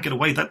 you can't get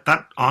away.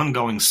 That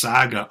ongoing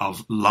saga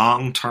of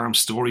long-term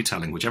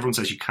storytelling, which everyone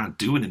says you can't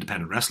do in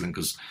independent wrestling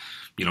because,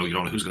 you don't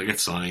know who's going to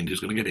get signed, who's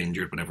going to get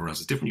injured, whatever else.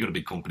 It's different. You've got a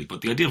big company.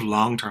 But the idea of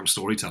long-term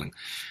storytelling,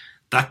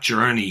 that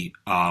journey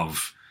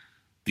of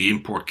the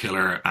import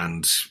killer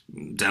and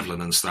Devlin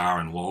and Starr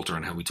and Walter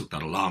and how we took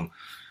that along,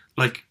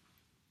 like,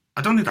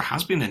 I don't think there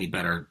has been any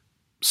better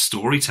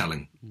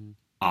storytelling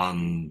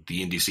on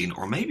the indie scene,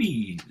 or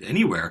maybe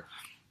anywhere,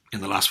 in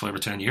the last 5 or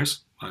 10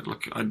 years.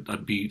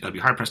 I'd be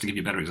hard pressed to give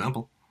you a better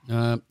example.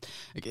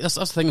 That's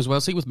the thing as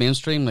well. See, with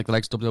mainstream, like the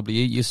likes of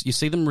WWE, you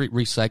see them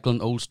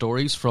recycling old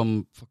stories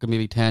from fucking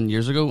maybe 10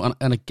 years ago,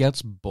 and it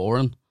gets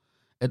boring.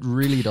 It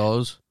really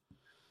does.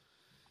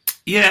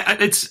 Yeah,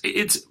 it's.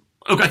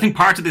 Look, I think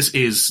part of this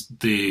is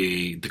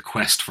the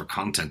quest for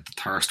content, the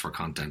thirst for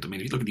content. I mean,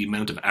 if you look at the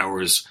amount of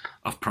hours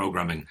of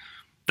programming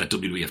that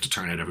WWE have to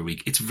turn out every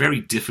week, it's very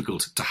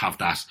difficult to have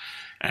that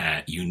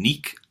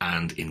unique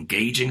and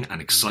engaging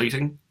and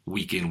exciting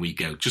week in,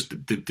 week out. Just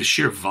the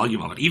sheer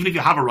volume of it. Even if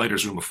you have a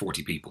writer's room of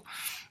 40 people.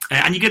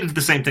 And you get into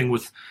the same thing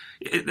with...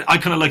 I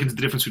kind of liken it to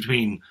the difference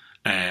between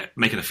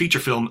making a feature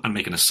film and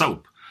making a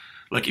soap.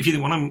 Like, if you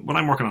think, when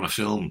I'm working on a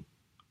film,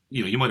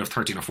 you might have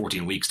 13 or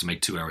 14 weeks to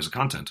make 2 hours of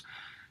content.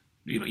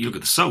 You look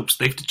at the soaps,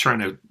 they have to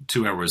churn out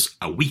 2 hours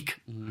a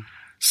week. Mm-hmm.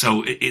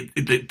 So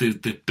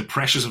the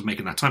pressures of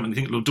making that time, and I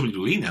think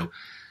WWE now,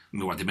 I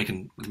mean, what, they're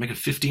making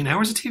 15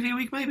 hours of TV a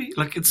week, maybe?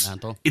 Like, it's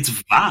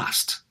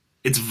vast.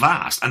 It's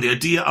vast. And the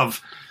idea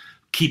of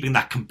keeping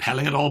that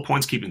compelling at all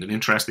points, keeping it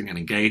interesting and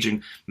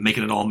engaging,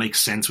 making it all make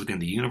sense within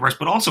the universe,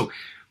 but also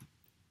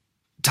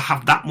to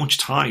have that much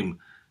time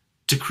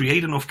to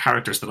create enough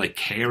characters that I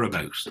care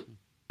about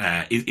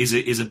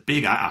is a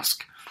big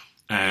ask.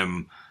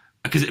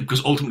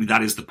 Because ultimately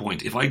that is the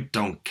point. If I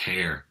don't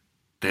care,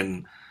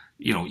 then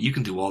you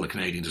can do all the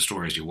Canadian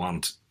destroyers you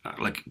want.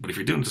 But if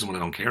you're doing it to someone I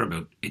don't care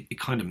about, it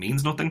kind of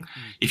means nothing.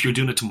 If you're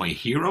doing it to my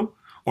hero,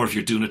 or if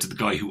you're doing it to the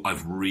guy who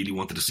I've really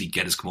wanted to see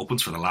get his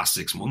comeuppance for the last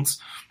 6 months,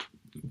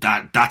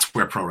 that's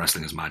where pro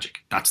wrestling is magic.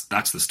 That's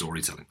the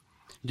storytelling.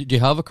 Do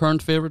you have a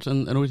current favourite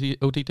in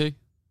OTT?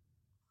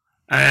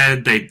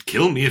 They'd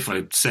kill me if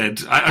I said...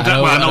 I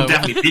know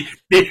definitely.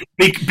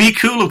 Be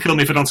Cool will kill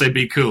me if I don't say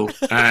Be Cool.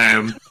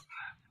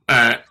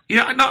 I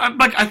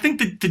think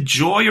the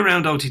joy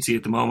around OTT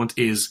at the moment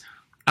is,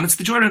 and it's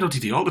the joy around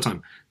OTT all the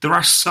time, there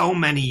are so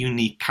many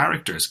unique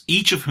characters,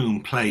 each of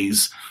whom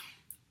plays...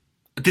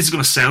 This is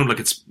going to sound like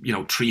it's,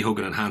 tree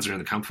hugging and hands around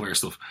the campfire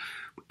stuff.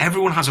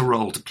 Everyone has a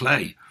role to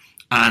play,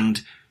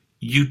 and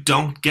you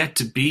don't get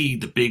to be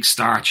the big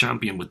star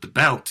champion with the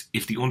belt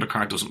if the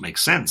undercard doesn't make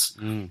sense.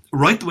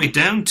 Right the way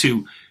down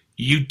to,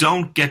 you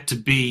don't get to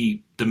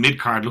be the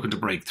mid-card looking to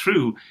break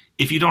through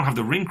if you don't have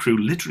the ring crew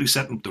literally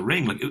setting up the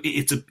ring. Like,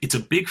 it's a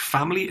big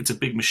family, it's a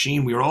big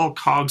machine. We're all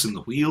cogs in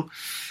the wheel,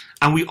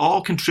 and we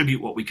all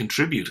contribute what we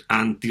contribute.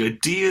 And the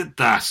idea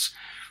that,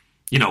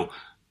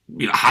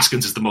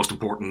 Haskins is the most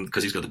important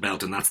because he's got the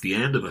belt and that's the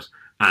end of it,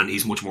 and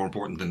he's much more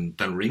important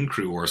than ring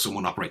crew or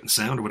someone operating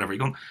sound or whatever. You're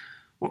going,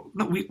 well,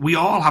 no, we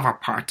all have our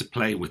part to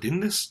play within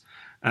this.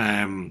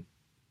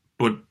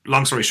 But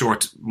long story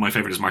short, my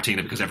favourite is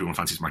Martina because everyone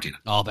fancies Martina.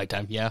 Oh, big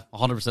time, yeah,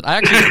 100%.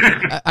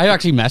 I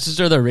actually messaged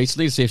her there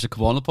recently to see if she'd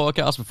come on the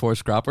podcast before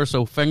Scrapper,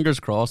 so fingers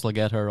crossed I'll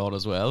get her on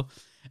as well.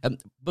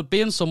 But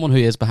being someone who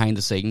is behind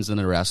the scenes in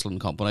a wrestling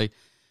company,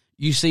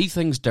 you see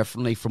things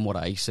differently from what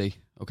I see,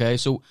 okay?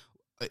 So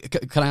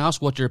can I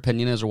ask what your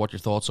opinion is or what your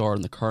thoughts are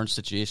in the current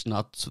situation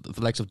at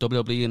the likes of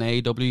WWE and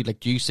AEW? Like,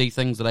 do you see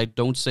things that I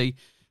don't see?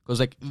 Because,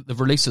 like, they've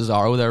released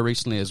Cesaro there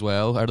recently as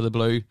well, out of the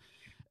blue.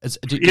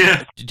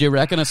 Do you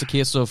reckon it's a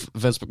case of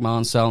Vince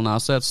McMahon selling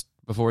assets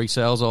before he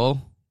sells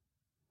all?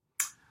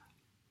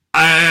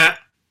 I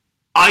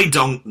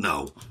don't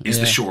know, is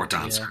the short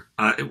answer.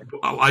 Yeah.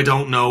 I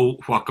don't know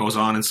what goes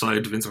on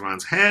inside Vince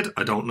McMahon's head.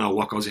 I don't know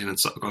what goes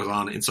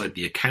on inside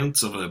the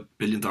accounts of a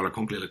billion-dollar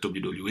company like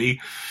WWE.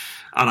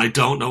 And I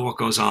don't know what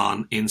goes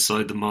on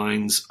inside the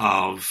minds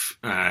of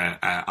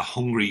a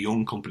hungry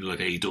young company like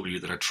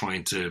AEW that are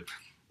trying to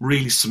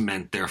really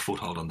cement their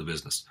foothold on the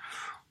business.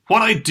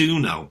 What I do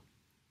know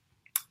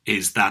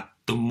is that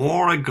the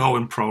more I go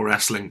in pro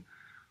wrestling,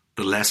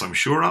 the less I'm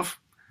sure of,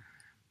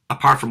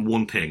 apart from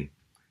one thing.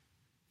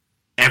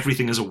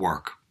 Everything is a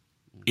work.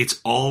 It's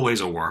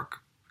always a work.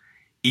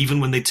 Even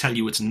when they tell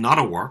you it's not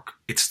a work,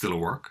 it's still a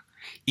work.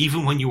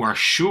 Even when you are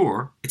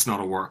sure it's not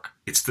a work,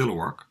 it's still a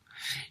work.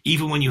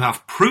 Even when you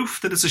have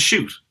proof that it's a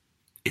shoot,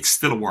 it's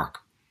still a work.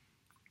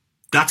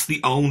 That's the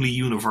only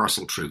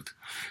universal truth.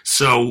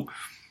 So,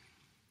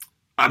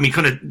 I mean,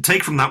 kind of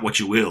take from that what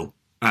you will.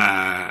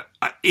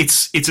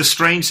 it's a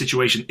strange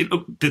situation.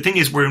 The thing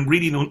is, we're in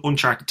really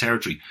uncharted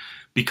territory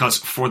because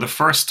for the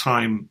first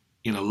time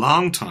in a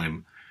long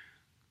time,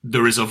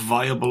 there is a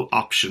viable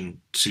option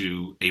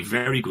to a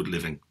very good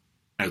living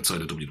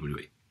outside of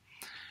WWE.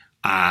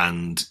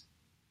 And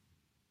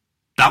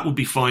that would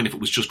be fine if it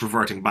was just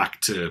reverting back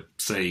to,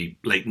 say,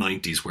 late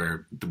 90s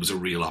where there was a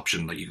real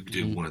option that you could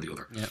do one or the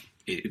other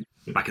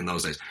back in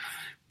those days.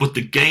 But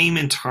the game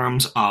in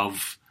terms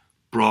of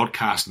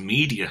broadcast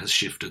media has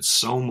shifted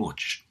so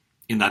much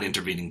in that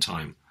intervening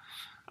time.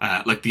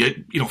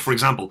 For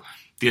example,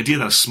 the idea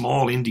that a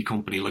small indie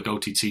company like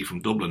OTT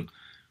from Dublin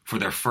for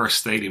their first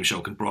stadium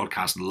show can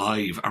broadcast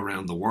live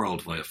around the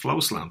world via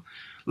FlowSlam.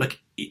 Like,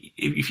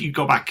 if you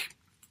go back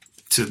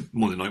to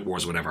Monday Night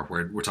Wars or whatever,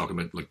 where we're talking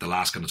about like the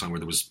last kind of time where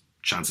there was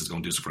chances to go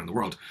and do stuff around the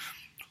world,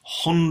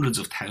 hundreds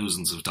of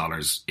thousands of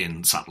dollars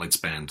in satellite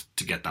spend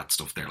to get that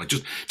stuff there, like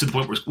just to the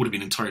point where it would have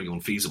been entirely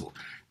unfeasible.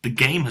 The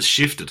game has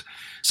shifted.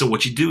 So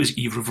what you do is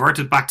you've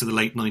reverted back to the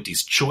late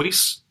 90s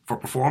choice for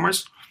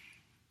performers,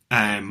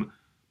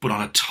 but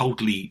on a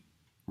totally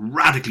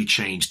radically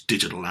changed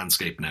digital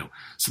landscape now.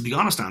 So the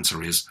honest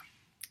answer is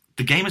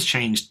the game has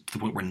changed to the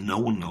point where no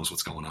one knows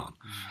what's going on.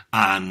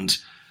 And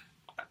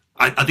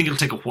I think it'll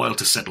take a while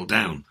to settle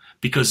down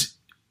because,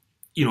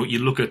 you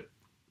look at,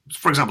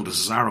 for example, the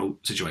Cesaro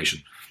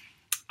situation.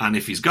 And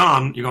if he's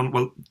gone, you're going,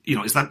 well,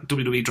 is that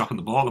WWE dropping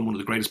the ball and one of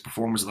the greatest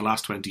performers of the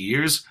last 20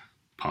 years?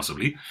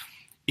 Possibly.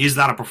 Is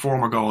that a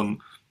performer going,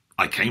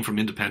 I came from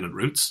independent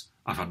roots.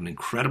 I've had an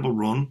incredible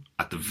run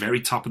at the very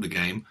top of the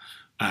game.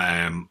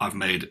 I've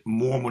made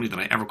more money than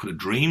I ever could have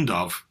dreamed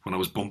of when I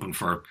was bumping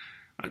for,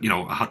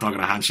 a hot dog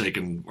and a handshake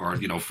or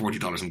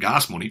 $40 in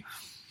gas money.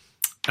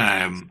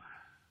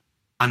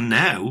 And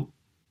now,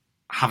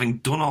 having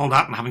done all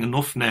that and having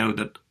enough now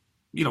that,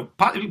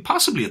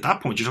 possibly at that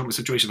point you're talking about a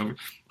situation of,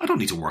 I don't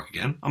need to work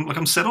again.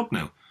 I'm set up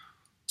now.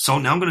 So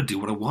now I'm going to do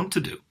what I want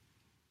to do.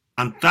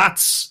 And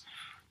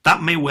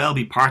that may well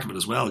be part of it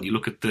as well. You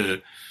look at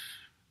the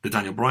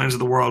Daniel Bryans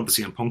of the world, the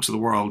CM Punks of the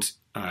world,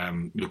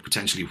 you look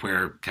potentially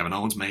where Kevin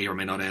Owens may or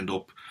may not end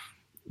up.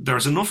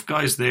 There's enough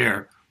guys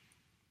there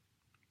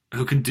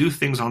who can do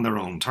things on their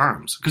own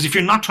terms. Because if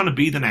you're not trying to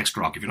be the next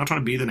Rock, if you're not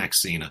trying to be the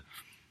next Cena,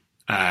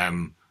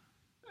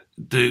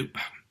 the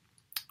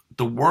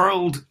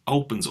world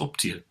opens up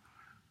to you.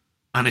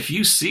 And if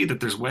you see that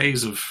there's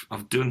ways of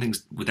doing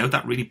things without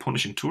that really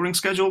punishing touring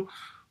schedule,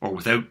 or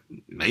without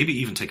maybe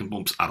even taking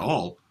bumps at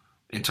all,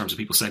 in terms of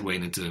people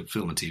segueing into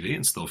film and TV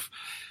and stuff,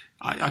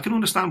 I can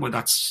understand why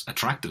that's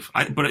attractive.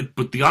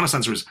 But the honest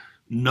answer is,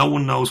 no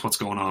one knows what's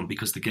going on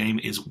because the game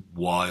is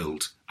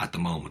wild at the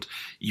moment.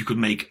 You could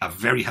make a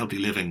very healthy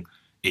living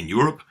in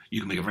Europe. You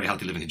can make a very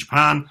healthy living in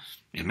Japan,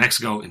 in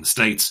Mexico, in the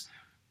States.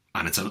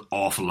 And it's an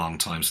awful long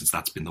time since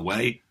that's been the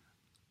way.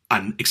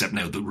 And except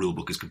now the rule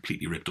book is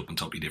completely ripped up and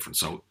totally different.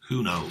 So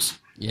who knows?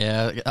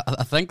 Yeah,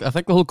 I think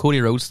the whole Cody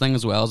Rhodes thing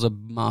as well is a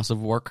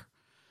massive work.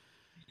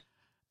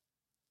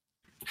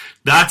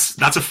 That's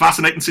a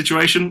fascinating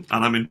situation,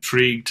 and I'm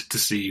intrigued to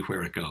see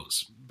where it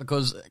goes.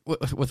 Because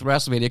with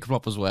WrestleMania coming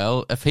up as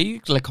well, if he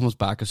comes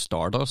back as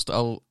Stardust,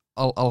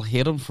 I'll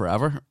hate him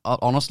forever.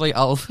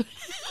 I'll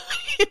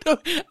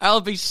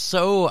be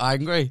so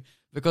angry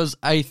because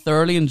I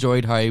thoroughly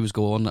enjoyed how he was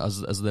going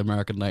as the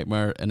American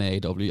Nightmare in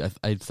AEW.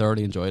 I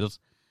thoroughly enjoyed it,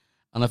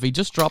 and if he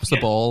just drops the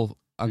ball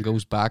and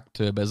goes back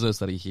to a business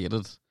that he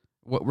hated,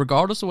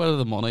 regardless of whether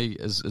the money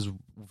is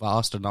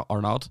vast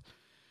or not.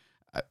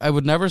 I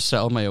would never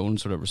sell my own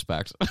sort of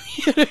respect.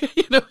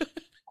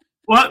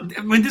 Well,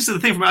 I mean, this is the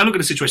thing. I look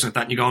at a situation like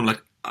that and you're going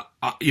like,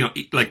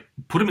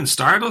 put him in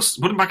Stardust,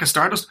 put him back in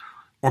Stardust,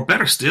 or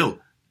better still,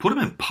 put him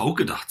in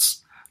polka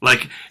dots.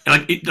 Like,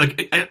 can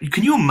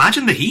you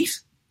imagine the heat?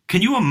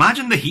 Can you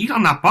imagine the heat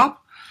on that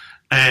pop?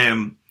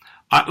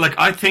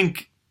 I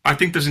think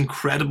there's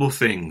incredible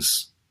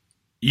things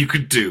you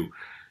could do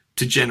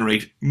to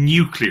generate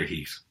nuclear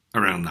heat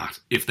around that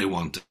if they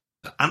want to.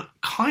 And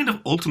kind of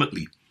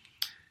ultimately,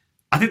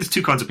 I think there's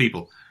two kinds of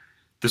people.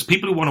 There's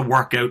people who want to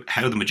work out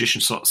how the magician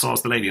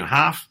saws the lady in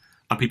half,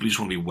 and people who just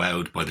want to be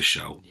wowed by the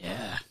show.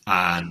 Yeah.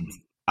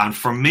 And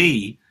for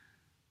me,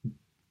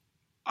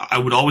 I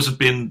would always have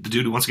been the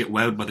dude who wants to get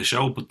wowed by the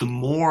show, but the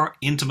more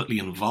intimately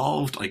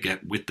involved I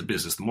get with the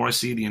business, the more I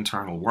see the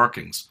internal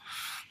workings,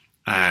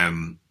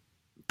 the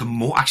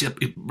more,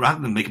 actually, rather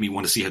than making me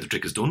want to see how the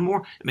trick is done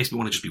more, it makes me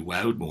want to just be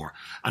wowed more.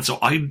 And so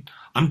I'm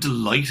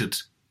delighted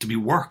to be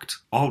worked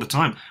all the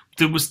time.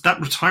 There was that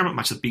retirement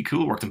match that Be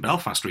Cool worked in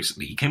Belfast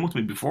recently. He came up to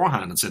me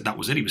beforehand and said that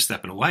was it, he was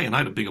stepping away, and I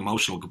had a big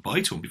emotional goodbye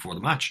to him before the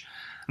match.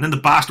 And then the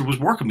bastard was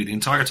working me the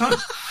entire time.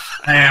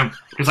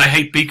 Because I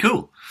hate Be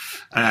Cool.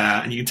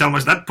 And you can tell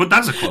myself that, but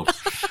that's a quote.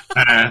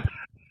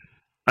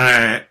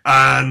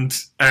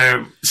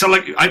 So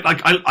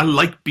I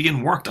like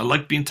being worked. I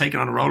like being taken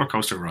on a roller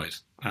coaster ride.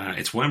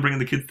 It's why I'm bringing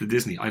the kids to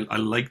Disney. I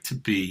like to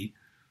be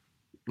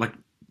like,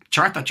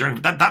 chart that journey.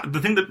 That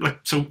the thing that, like,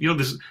 so, you know,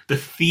 this, the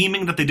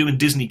theming that they do in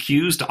Disney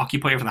queues to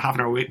occupy you for the half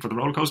an hour waiting for the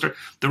roller coaster.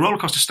 The roller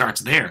coaster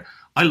starts there.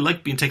 I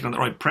like being taken on the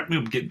ride. Prep me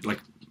up,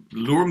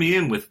 lure me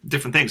in with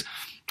different things.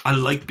 I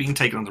like being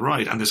taken on the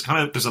ride. And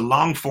there's a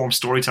long form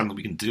storytelling that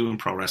we can do in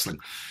pro wrestling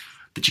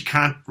that you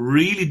can't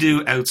really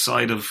do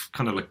outside of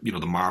kind of like, you know,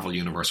 the Marvel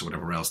universe or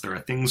whatever else. There are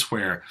things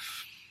where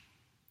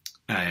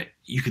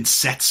you can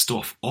set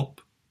stuff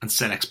up and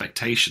set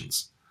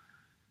expectations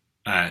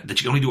that you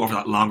can only do over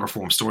that longer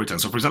form storytelling.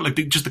 So, for example,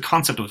 like just the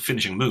concept of a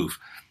finishing move,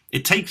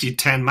 it takes you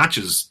 10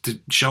 matches to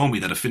show me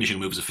that a finishing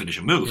move is a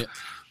finishing move. Yeah.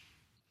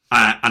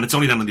 And it's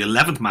only then in the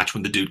 11th match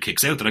when the dude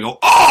kicks out that I go,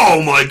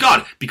 oh my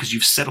God, because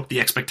you've set up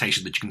the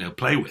expectation that you can now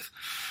play with.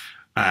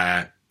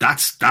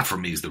 That for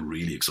me is the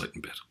really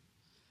exciting bit.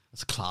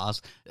 That's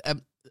class.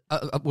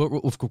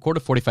 We've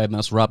recorded 45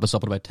 minutes. We'll wrap this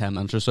up in about 10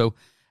 minutes or so.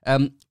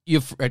 I'll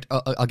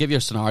give you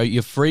a scenario. You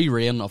have free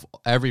reign of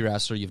every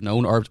wrestler you've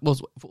known, or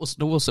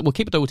we'll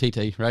keep it to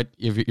OTT, right?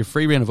 You've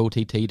free reign of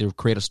OTT to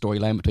create a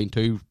storyline between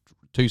two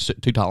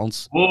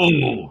talents.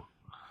 Whoa!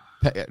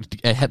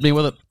 Hit me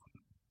with it.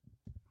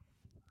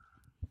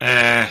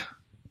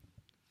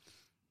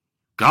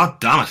 God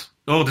damn it!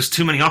 Oh, there's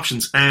too many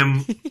options.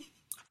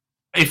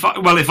 If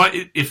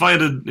I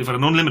had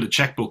an unlimited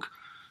checkbook,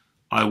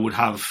 I would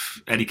have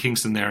Eddie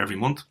Kingston there every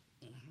month.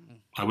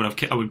 I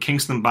would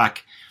Kingston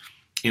back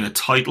in a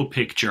title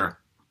picture.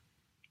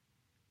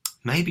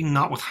 Maybe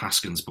not with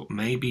Haskins, but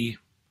maybe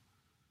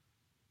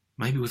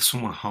with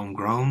someone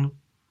homegrown.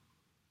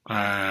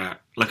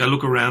 Like I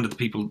look around at the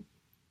people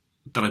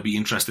that I'd be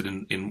interested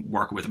in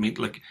working with. I mean,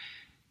 like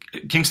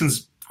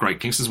Kingston's great.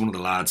 Kingston's one of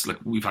the lads. Like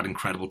we've had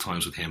incredible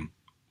times with him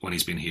when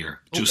he's been here.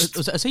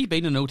 Has he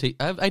been in OTT?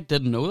 I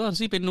didn't know that. Has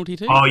he been in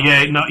OTT? Oh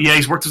yeah, no, yeah.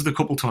 He's worked with us a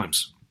couple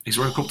times. He's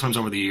worked a couple times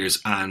over the years,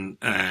 and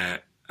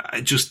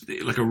just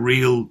like a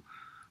real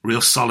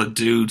solid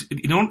dude.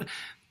 You know,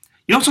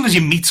 sometimes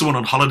you meet someone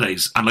on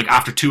holidays, and like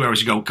after 2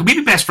 hours, you go, "Can we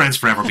be best friends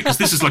forever?" Because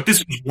this is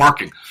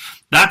working.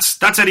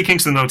 That's Eddie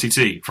Kingston in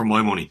OTT for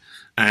my money.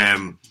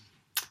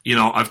 You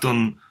know, I've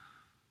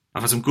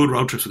had some good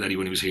road trips with Eddie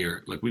when he was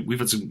here. Like we've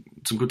had some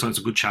good times,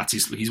 some good chats.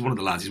 He's one of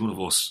the lads. He's one of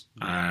us.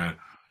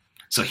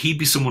 So he'd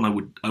be someone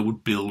I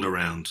would build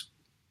around.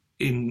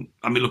 I mean,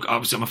 look,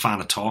 obviously I'm a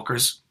fan of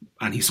talkers,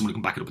 and he's someone who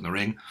can back it up in the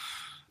ring.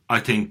 I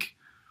think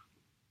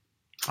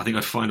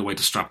I'd find a way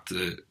to strap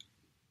the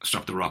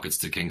Rockets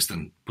to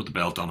Kingston, put the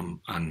belt on him,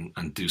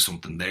 and do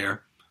something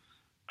there.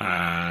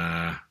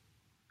 And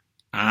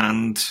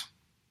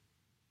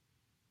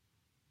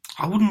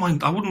I wouldn't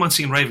mind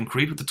seeing Raven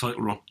Creed with the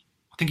title run.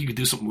 I think you could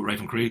do something with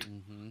Raven Creed.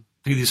 Mm-hmm.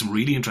 I think you could do some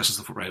really interesting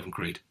stuff with Raven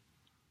Creed.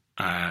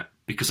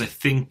 Because I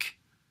think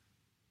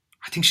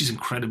she's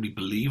incredibly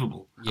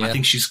believable. Yeah.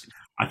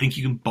 I think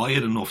you can buy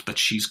it enough that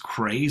she's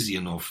crazy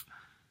enough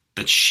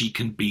that she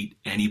can beat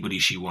anybody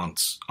she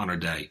wants on her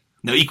day.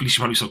 Now, equally, she's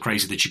probably so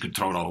crazy that she could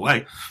throw it all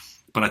away.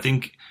 But I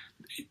think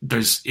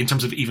there's, in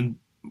terms of even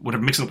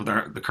whatever mixing up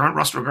with the current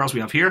roster of girls we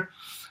have here,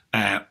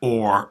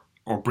 or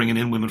bringing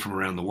in women from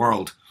around the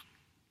world,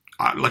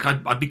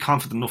 I'd be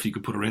confident enough you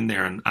could put her in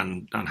there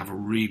and have a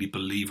really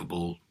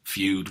believable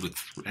feud with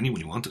anyone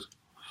you wanted.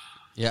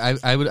 Yeah,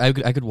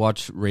 I could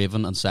watch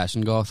Raven and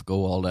Session Goth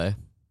go all day.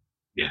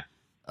 Yeah.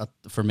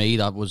 For me,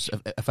 that was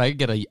if I could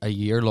get a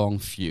year-long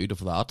feud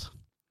of that.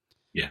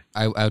 Yeah,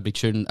 I would be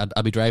tuning.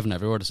 I'd be driving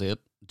everywhere to see it.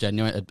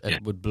 Genuinely,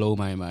 it would blow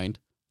my mind.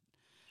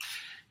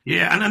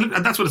 Yeah,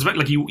 and that's what it's about.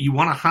 Like you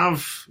want to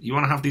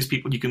have these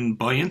people you can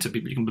buy into,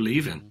 people you can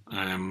believe in,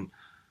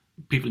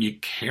 people you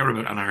care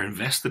about and are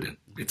invested in.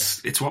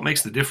 It's what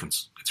makes the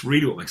difference. It's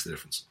really what makes the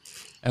difference.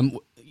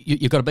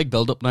 You've got a big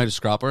build-up now to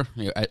Scrapper.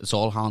 It's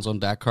all hands on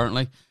deck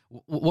currently.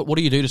 What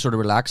do you do to sort of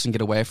relax and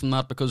get away from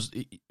that? Because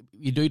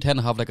you do tend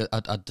to have like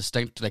a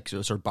distinct like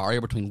sort of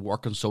barrier between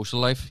work and social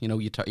life. You know,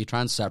 you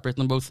try and separate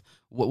them both.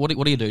 What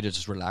do you do to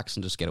just relax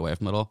and just get away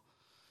from it all?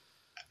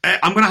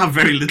 I'm going to have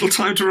very little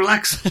time to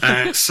relax.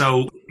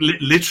 So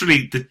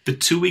literally the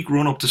 2-week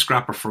run up to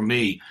Scrapper for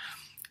me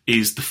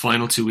is the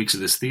final 2 weeks of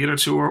this theatre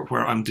tour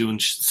where I'm doing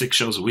 6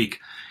 shows a week.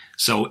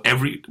 So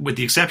with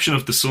the exception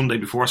of the Sunday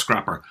before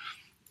Scrapper,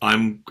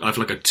 I've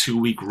like a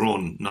 2-week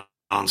run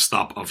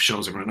non-stop of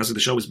shows. And as the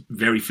show is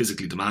very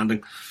physically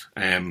demanding.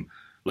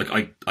 Like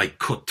I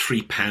cut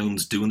 3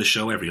 pounds doing the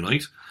show every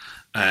night,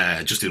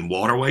 just in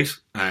water weight.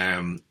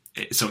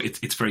 So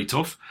it's very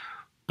tough.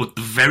 But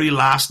the very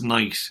last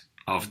night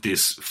of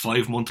this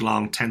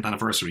 5-month-long 10th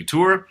anniversary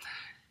tour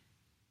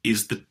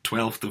is the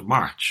 12th of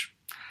March,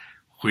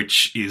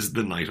 which is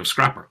the night of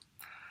Scrapper.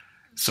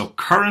 So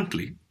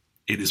currently,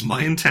 it is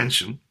my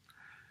intention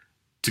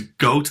to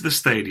go to the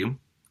stadium,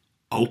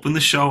 open the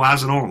show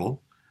as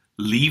normal,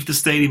 leave the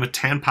stadium at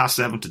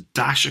 7:10 to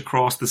dash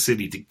across the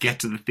city to get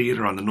to the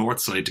theatre on the north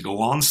side, to go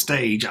on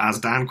stage as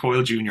Dan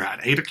Coyle Jr.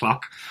 at 8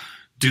 o'clock,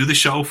 do the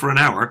show for an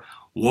hour,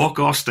 walk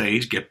off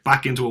stage, get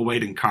back into a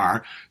waiting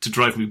car to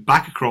drive me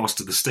back across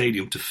to the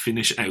stadium to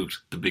finish out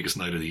the biggest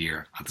night of the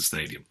year at the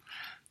stadium.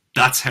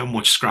 That's how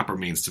much Scrapper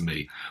means to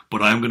me.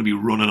 But I'm going to be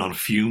running on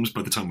fumes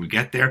by the time we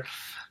get there.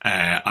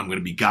 I'm going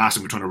to be gassed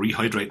and we're trying to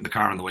rehydrate in the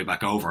car on the way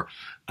back over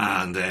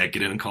and get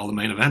in and call the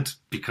main event,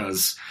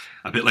 because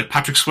a bit like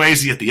Patrick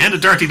Swayze at the end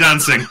of Dirty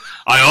Dancing,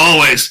 I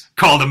always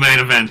call the main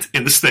event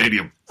in the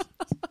stadium.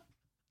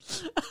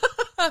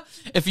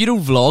 If you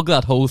don't vlog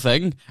that whole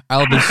thing,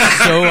 I'll be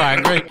so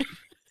angry.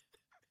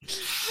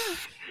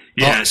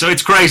 Yeah, so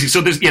it's crazy.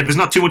 So there's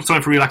not too much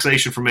time for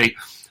relaxation for me.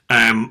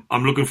 I'm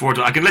looking forward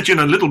to it. I can let you in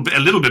a little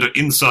bit of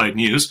inside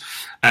news.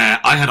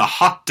 I had a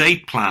hot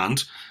date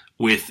planned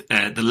with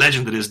the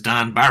legend that is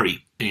Dan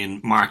Barry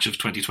in March of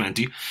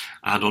 2020,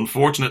 and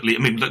unfortunately, I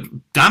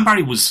mean, Dan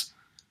Barry was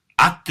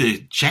at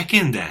the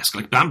check-in desk.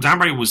 Like Dan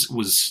Barry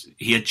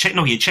he had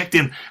checked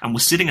in and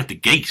was sitting at the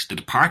gate, the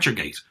departure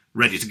gate,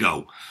 ready to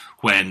go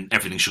when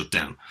everything shut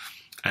down.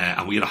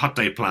 And we had a hot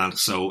day planned.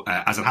 So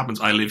as it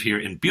happens, I live here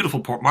in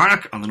beautiful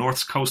Portmarnock on the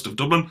north coast of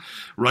Dublin,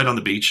 right on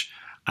the beach.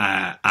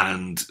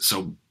 And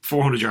so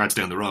 400 yards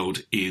down the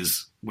road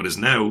is what is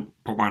now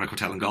Portmarnock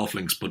Hotel and Golf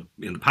Links, but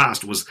in the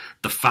past was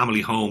the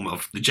family home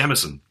of the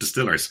Jameson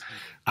distillers.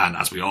 And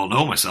as we all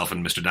know, myself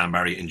and Mr. Dan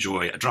Barry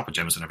enjoy a drop of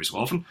Jameson every so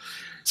often.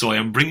 So I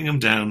am bringing him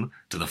down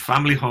to the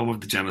family home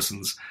of the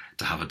Jamesons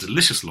to have a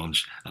delicious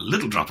lunch, a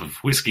little drop of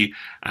whiskey,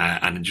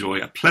 and enjoy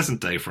a pleasant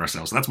day for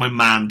ourselves. So that's my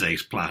man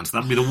date plan. So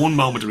that'll be the one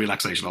moment of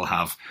relaxation I'll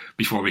have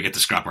before we get to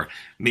Scrapper.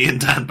 Me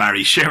and Dan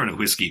Barry sharing a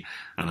whiskey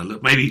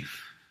and maybe,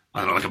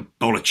 I don't know, like a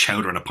bowl of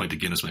chowder and a pint of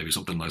Guinness, maybe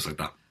something nice like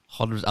that.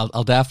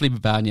 I'll definitely be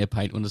buying you a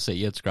pint when I see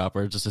you at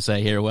Scrapper, just to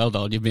say, here, well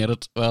done, you've made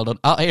it, well done.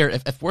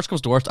 If worst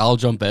comes to worst, I'll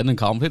jump in and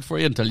commentate for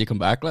you until you come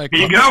back. Like,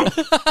 here you go.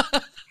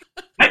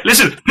 Hey,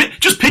 listen,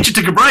 just pitch it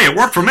to Cabray. It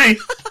worked for me.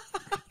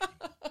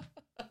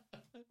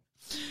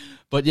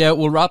 But yeah,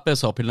 we'll wrap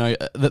this up. You know,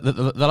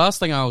 the last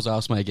thing I always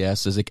ask my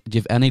guests is, do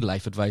you have any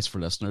life advice for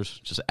listeners?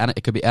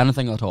 It could be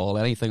anything at all,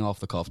 anything off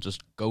the cuff.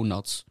 Just go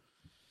nuts.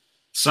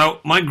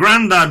 So my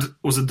granddad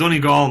was a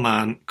Donegal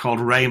man called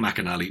Ray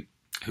McAnally,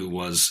 who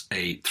was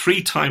a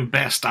 3-time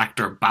Best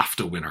Actor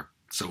BAFTA winner.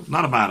 So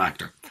not a bad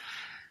actor.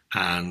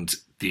 And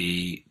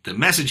the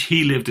message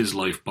he lived his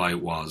life by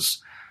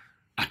was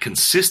a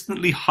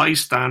consistently high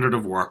standard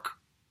of work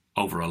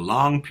over a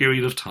long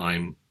period of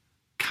time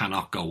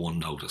cannot go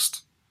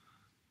unnoticed.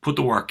 Put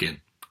the work in.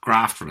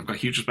 Graft for it. I've got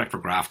huge respect for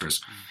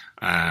grafters.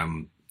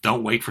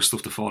 Don't wait for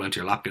stuff to fall into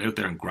your lap. Get out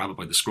there and grab it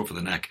by the scruff of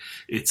the neck.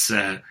 It's,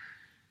 I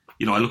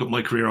look at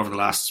my career over the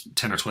last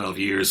 10 or 12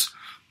 years,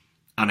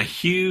 and a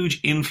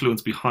huge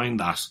influence behind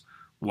that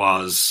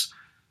was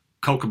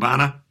Colt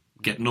Cabana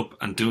getting up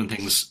and doing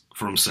things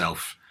for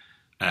himself.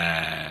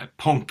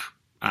 Punk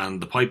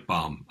and the Pipe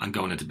Bomb and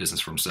going into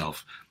business for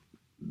himself.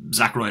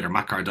 Zack Ryder,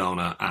 Matt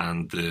Cardona,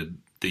 and the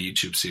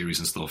YouTube series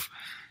and stuff.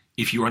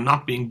 If you are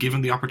not being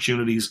given the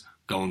opportunities,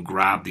 go and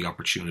grab the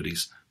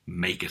opportunities.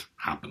 Make it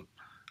happen.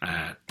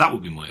 That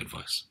would be my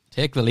advice.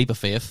 Take the leap of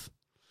faith.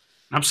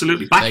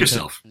 Absolutely. Back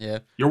yourself. Yeah.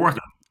 You're worth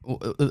it.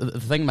 The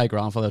thing my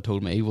grandfather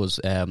told me was,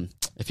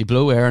 if you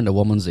blow air in a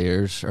woman's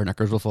ears, her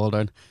knickers will fall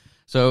down.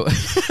 So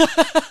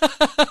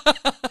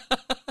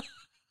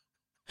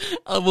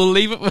I will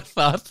leave it with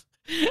that.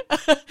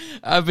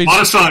 On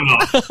a sign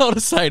off. On a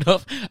sign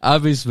off.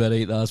 I've been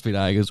Smitty. That's been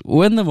Aonghus.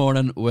 Win the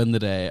morning, win the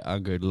day,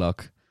 and good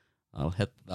luck. I'll hit that.